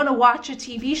don't want to watch a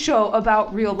TV show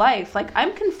about real life.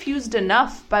 I'm confused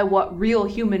enough by what real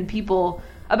human people,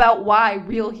 about why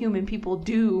real human people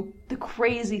do the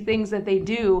crazy things that they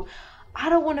do. I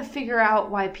don't want to figure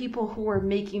out why people who are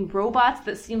making robots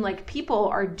that seem like people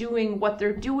are doing what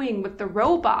they're doing with the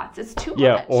robots. It's too much.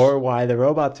 Yeah, or why the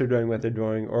robots are doing what they're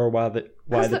doing, or why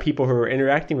the people who are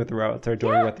interacting with the robots are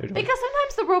doing what they're doing. Because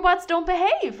sometimes the robots don't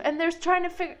behave, and they're trying to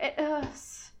figure.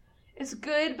 It's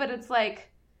good, but it's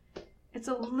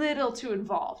a little too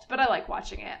involved. But I like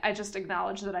watching it. I just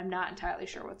acknowledge that I'm not entirely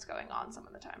sure what's going on some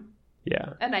of the time.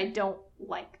 Yeah. And I don't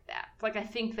like that. I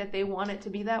think that they want it to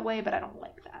be that way, but I don't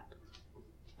like that.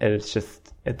 And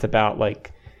it's about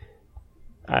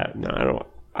I don't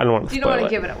want to spoil it. You don't want to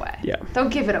give it away. Yeah. Don't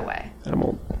give it away. I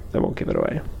won't give it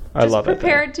away. I love it. Just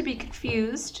prepared to be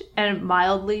confused and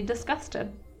mildly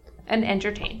disgusted and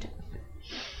entertained.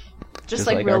 Just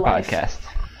like real our life. podcast.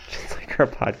 Just like our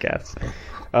podcast.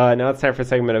 Now it's time for a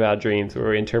segment about dreams, where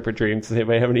we interpret dreams. Does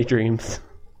anybody have any dreams?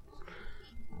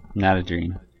 Not a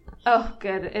dream. Oh,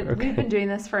 good. Okay. We've been doing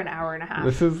this for an hour and a half.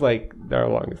 This is like our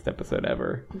longest episode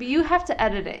ever. But you have to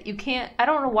edit it. You can't. I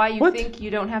don't know why you think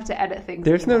you don't have to edit things.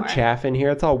 There's anymore. no chaff in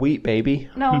here. It's all wheat, baby.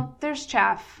 No, there's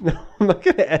chaff. No, I'm not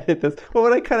going to edit this. What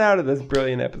would I cut out of this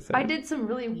brilliant episode? I did some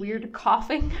really weird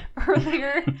coughing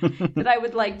earlier that I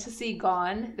would like to see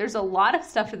gone. There's a lot of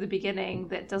stuff at the beginning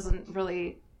that doesn't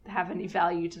really have any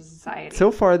value to society. So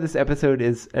far, this episode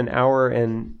is an hour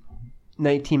and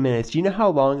 19 minutes. Do you know how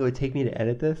long it would take me to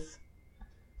edit this?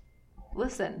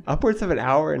 Listen. Upwards of an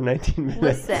hour and 19 minutes.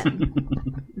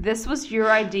 Listen. This was your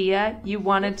idea. You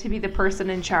wanted to be the person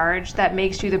in charge. That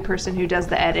makes you the person who does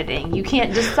the editing. You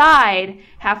can't decide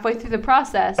halfway through the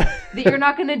process that you're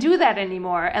not going to do that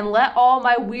anymore and let all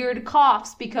my weird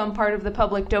coughs become part of the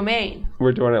public domain.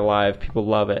 We're doing it live. People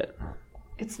love it.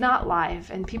 It's not live,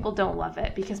 and people don't love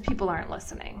it because people aren't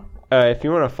listening. If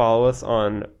you want to follow us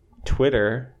on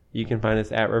Twitter, you can find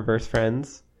us at Reverse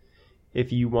Friends.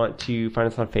 If you want to find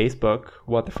us on Facebook,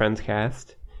 What the Friends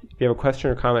Cast. If you have a question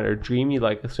or comment or dream you'd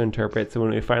like us to interpret, so when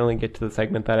we finally get to the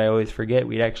segment that I always forget,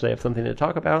 we'd actually have something to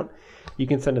talk about, you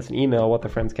can send us an email,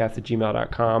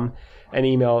 whatthefriendscast@gmail.com, an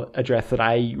email address that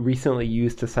I recently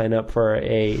used to sign up for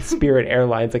a Spirit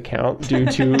Airlines account due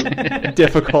to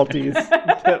difficulties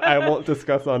that I won't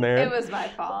discuss on air. It was my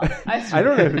fault. I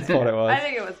don't know whose fault it was. I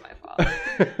think it was my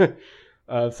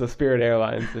fault. So Spirit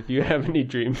Airlines, if you have any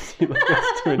dreams you'd like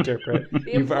us to interpret,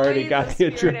 you've already got the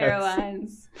Spirit address.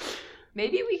 Airlines. Maybe we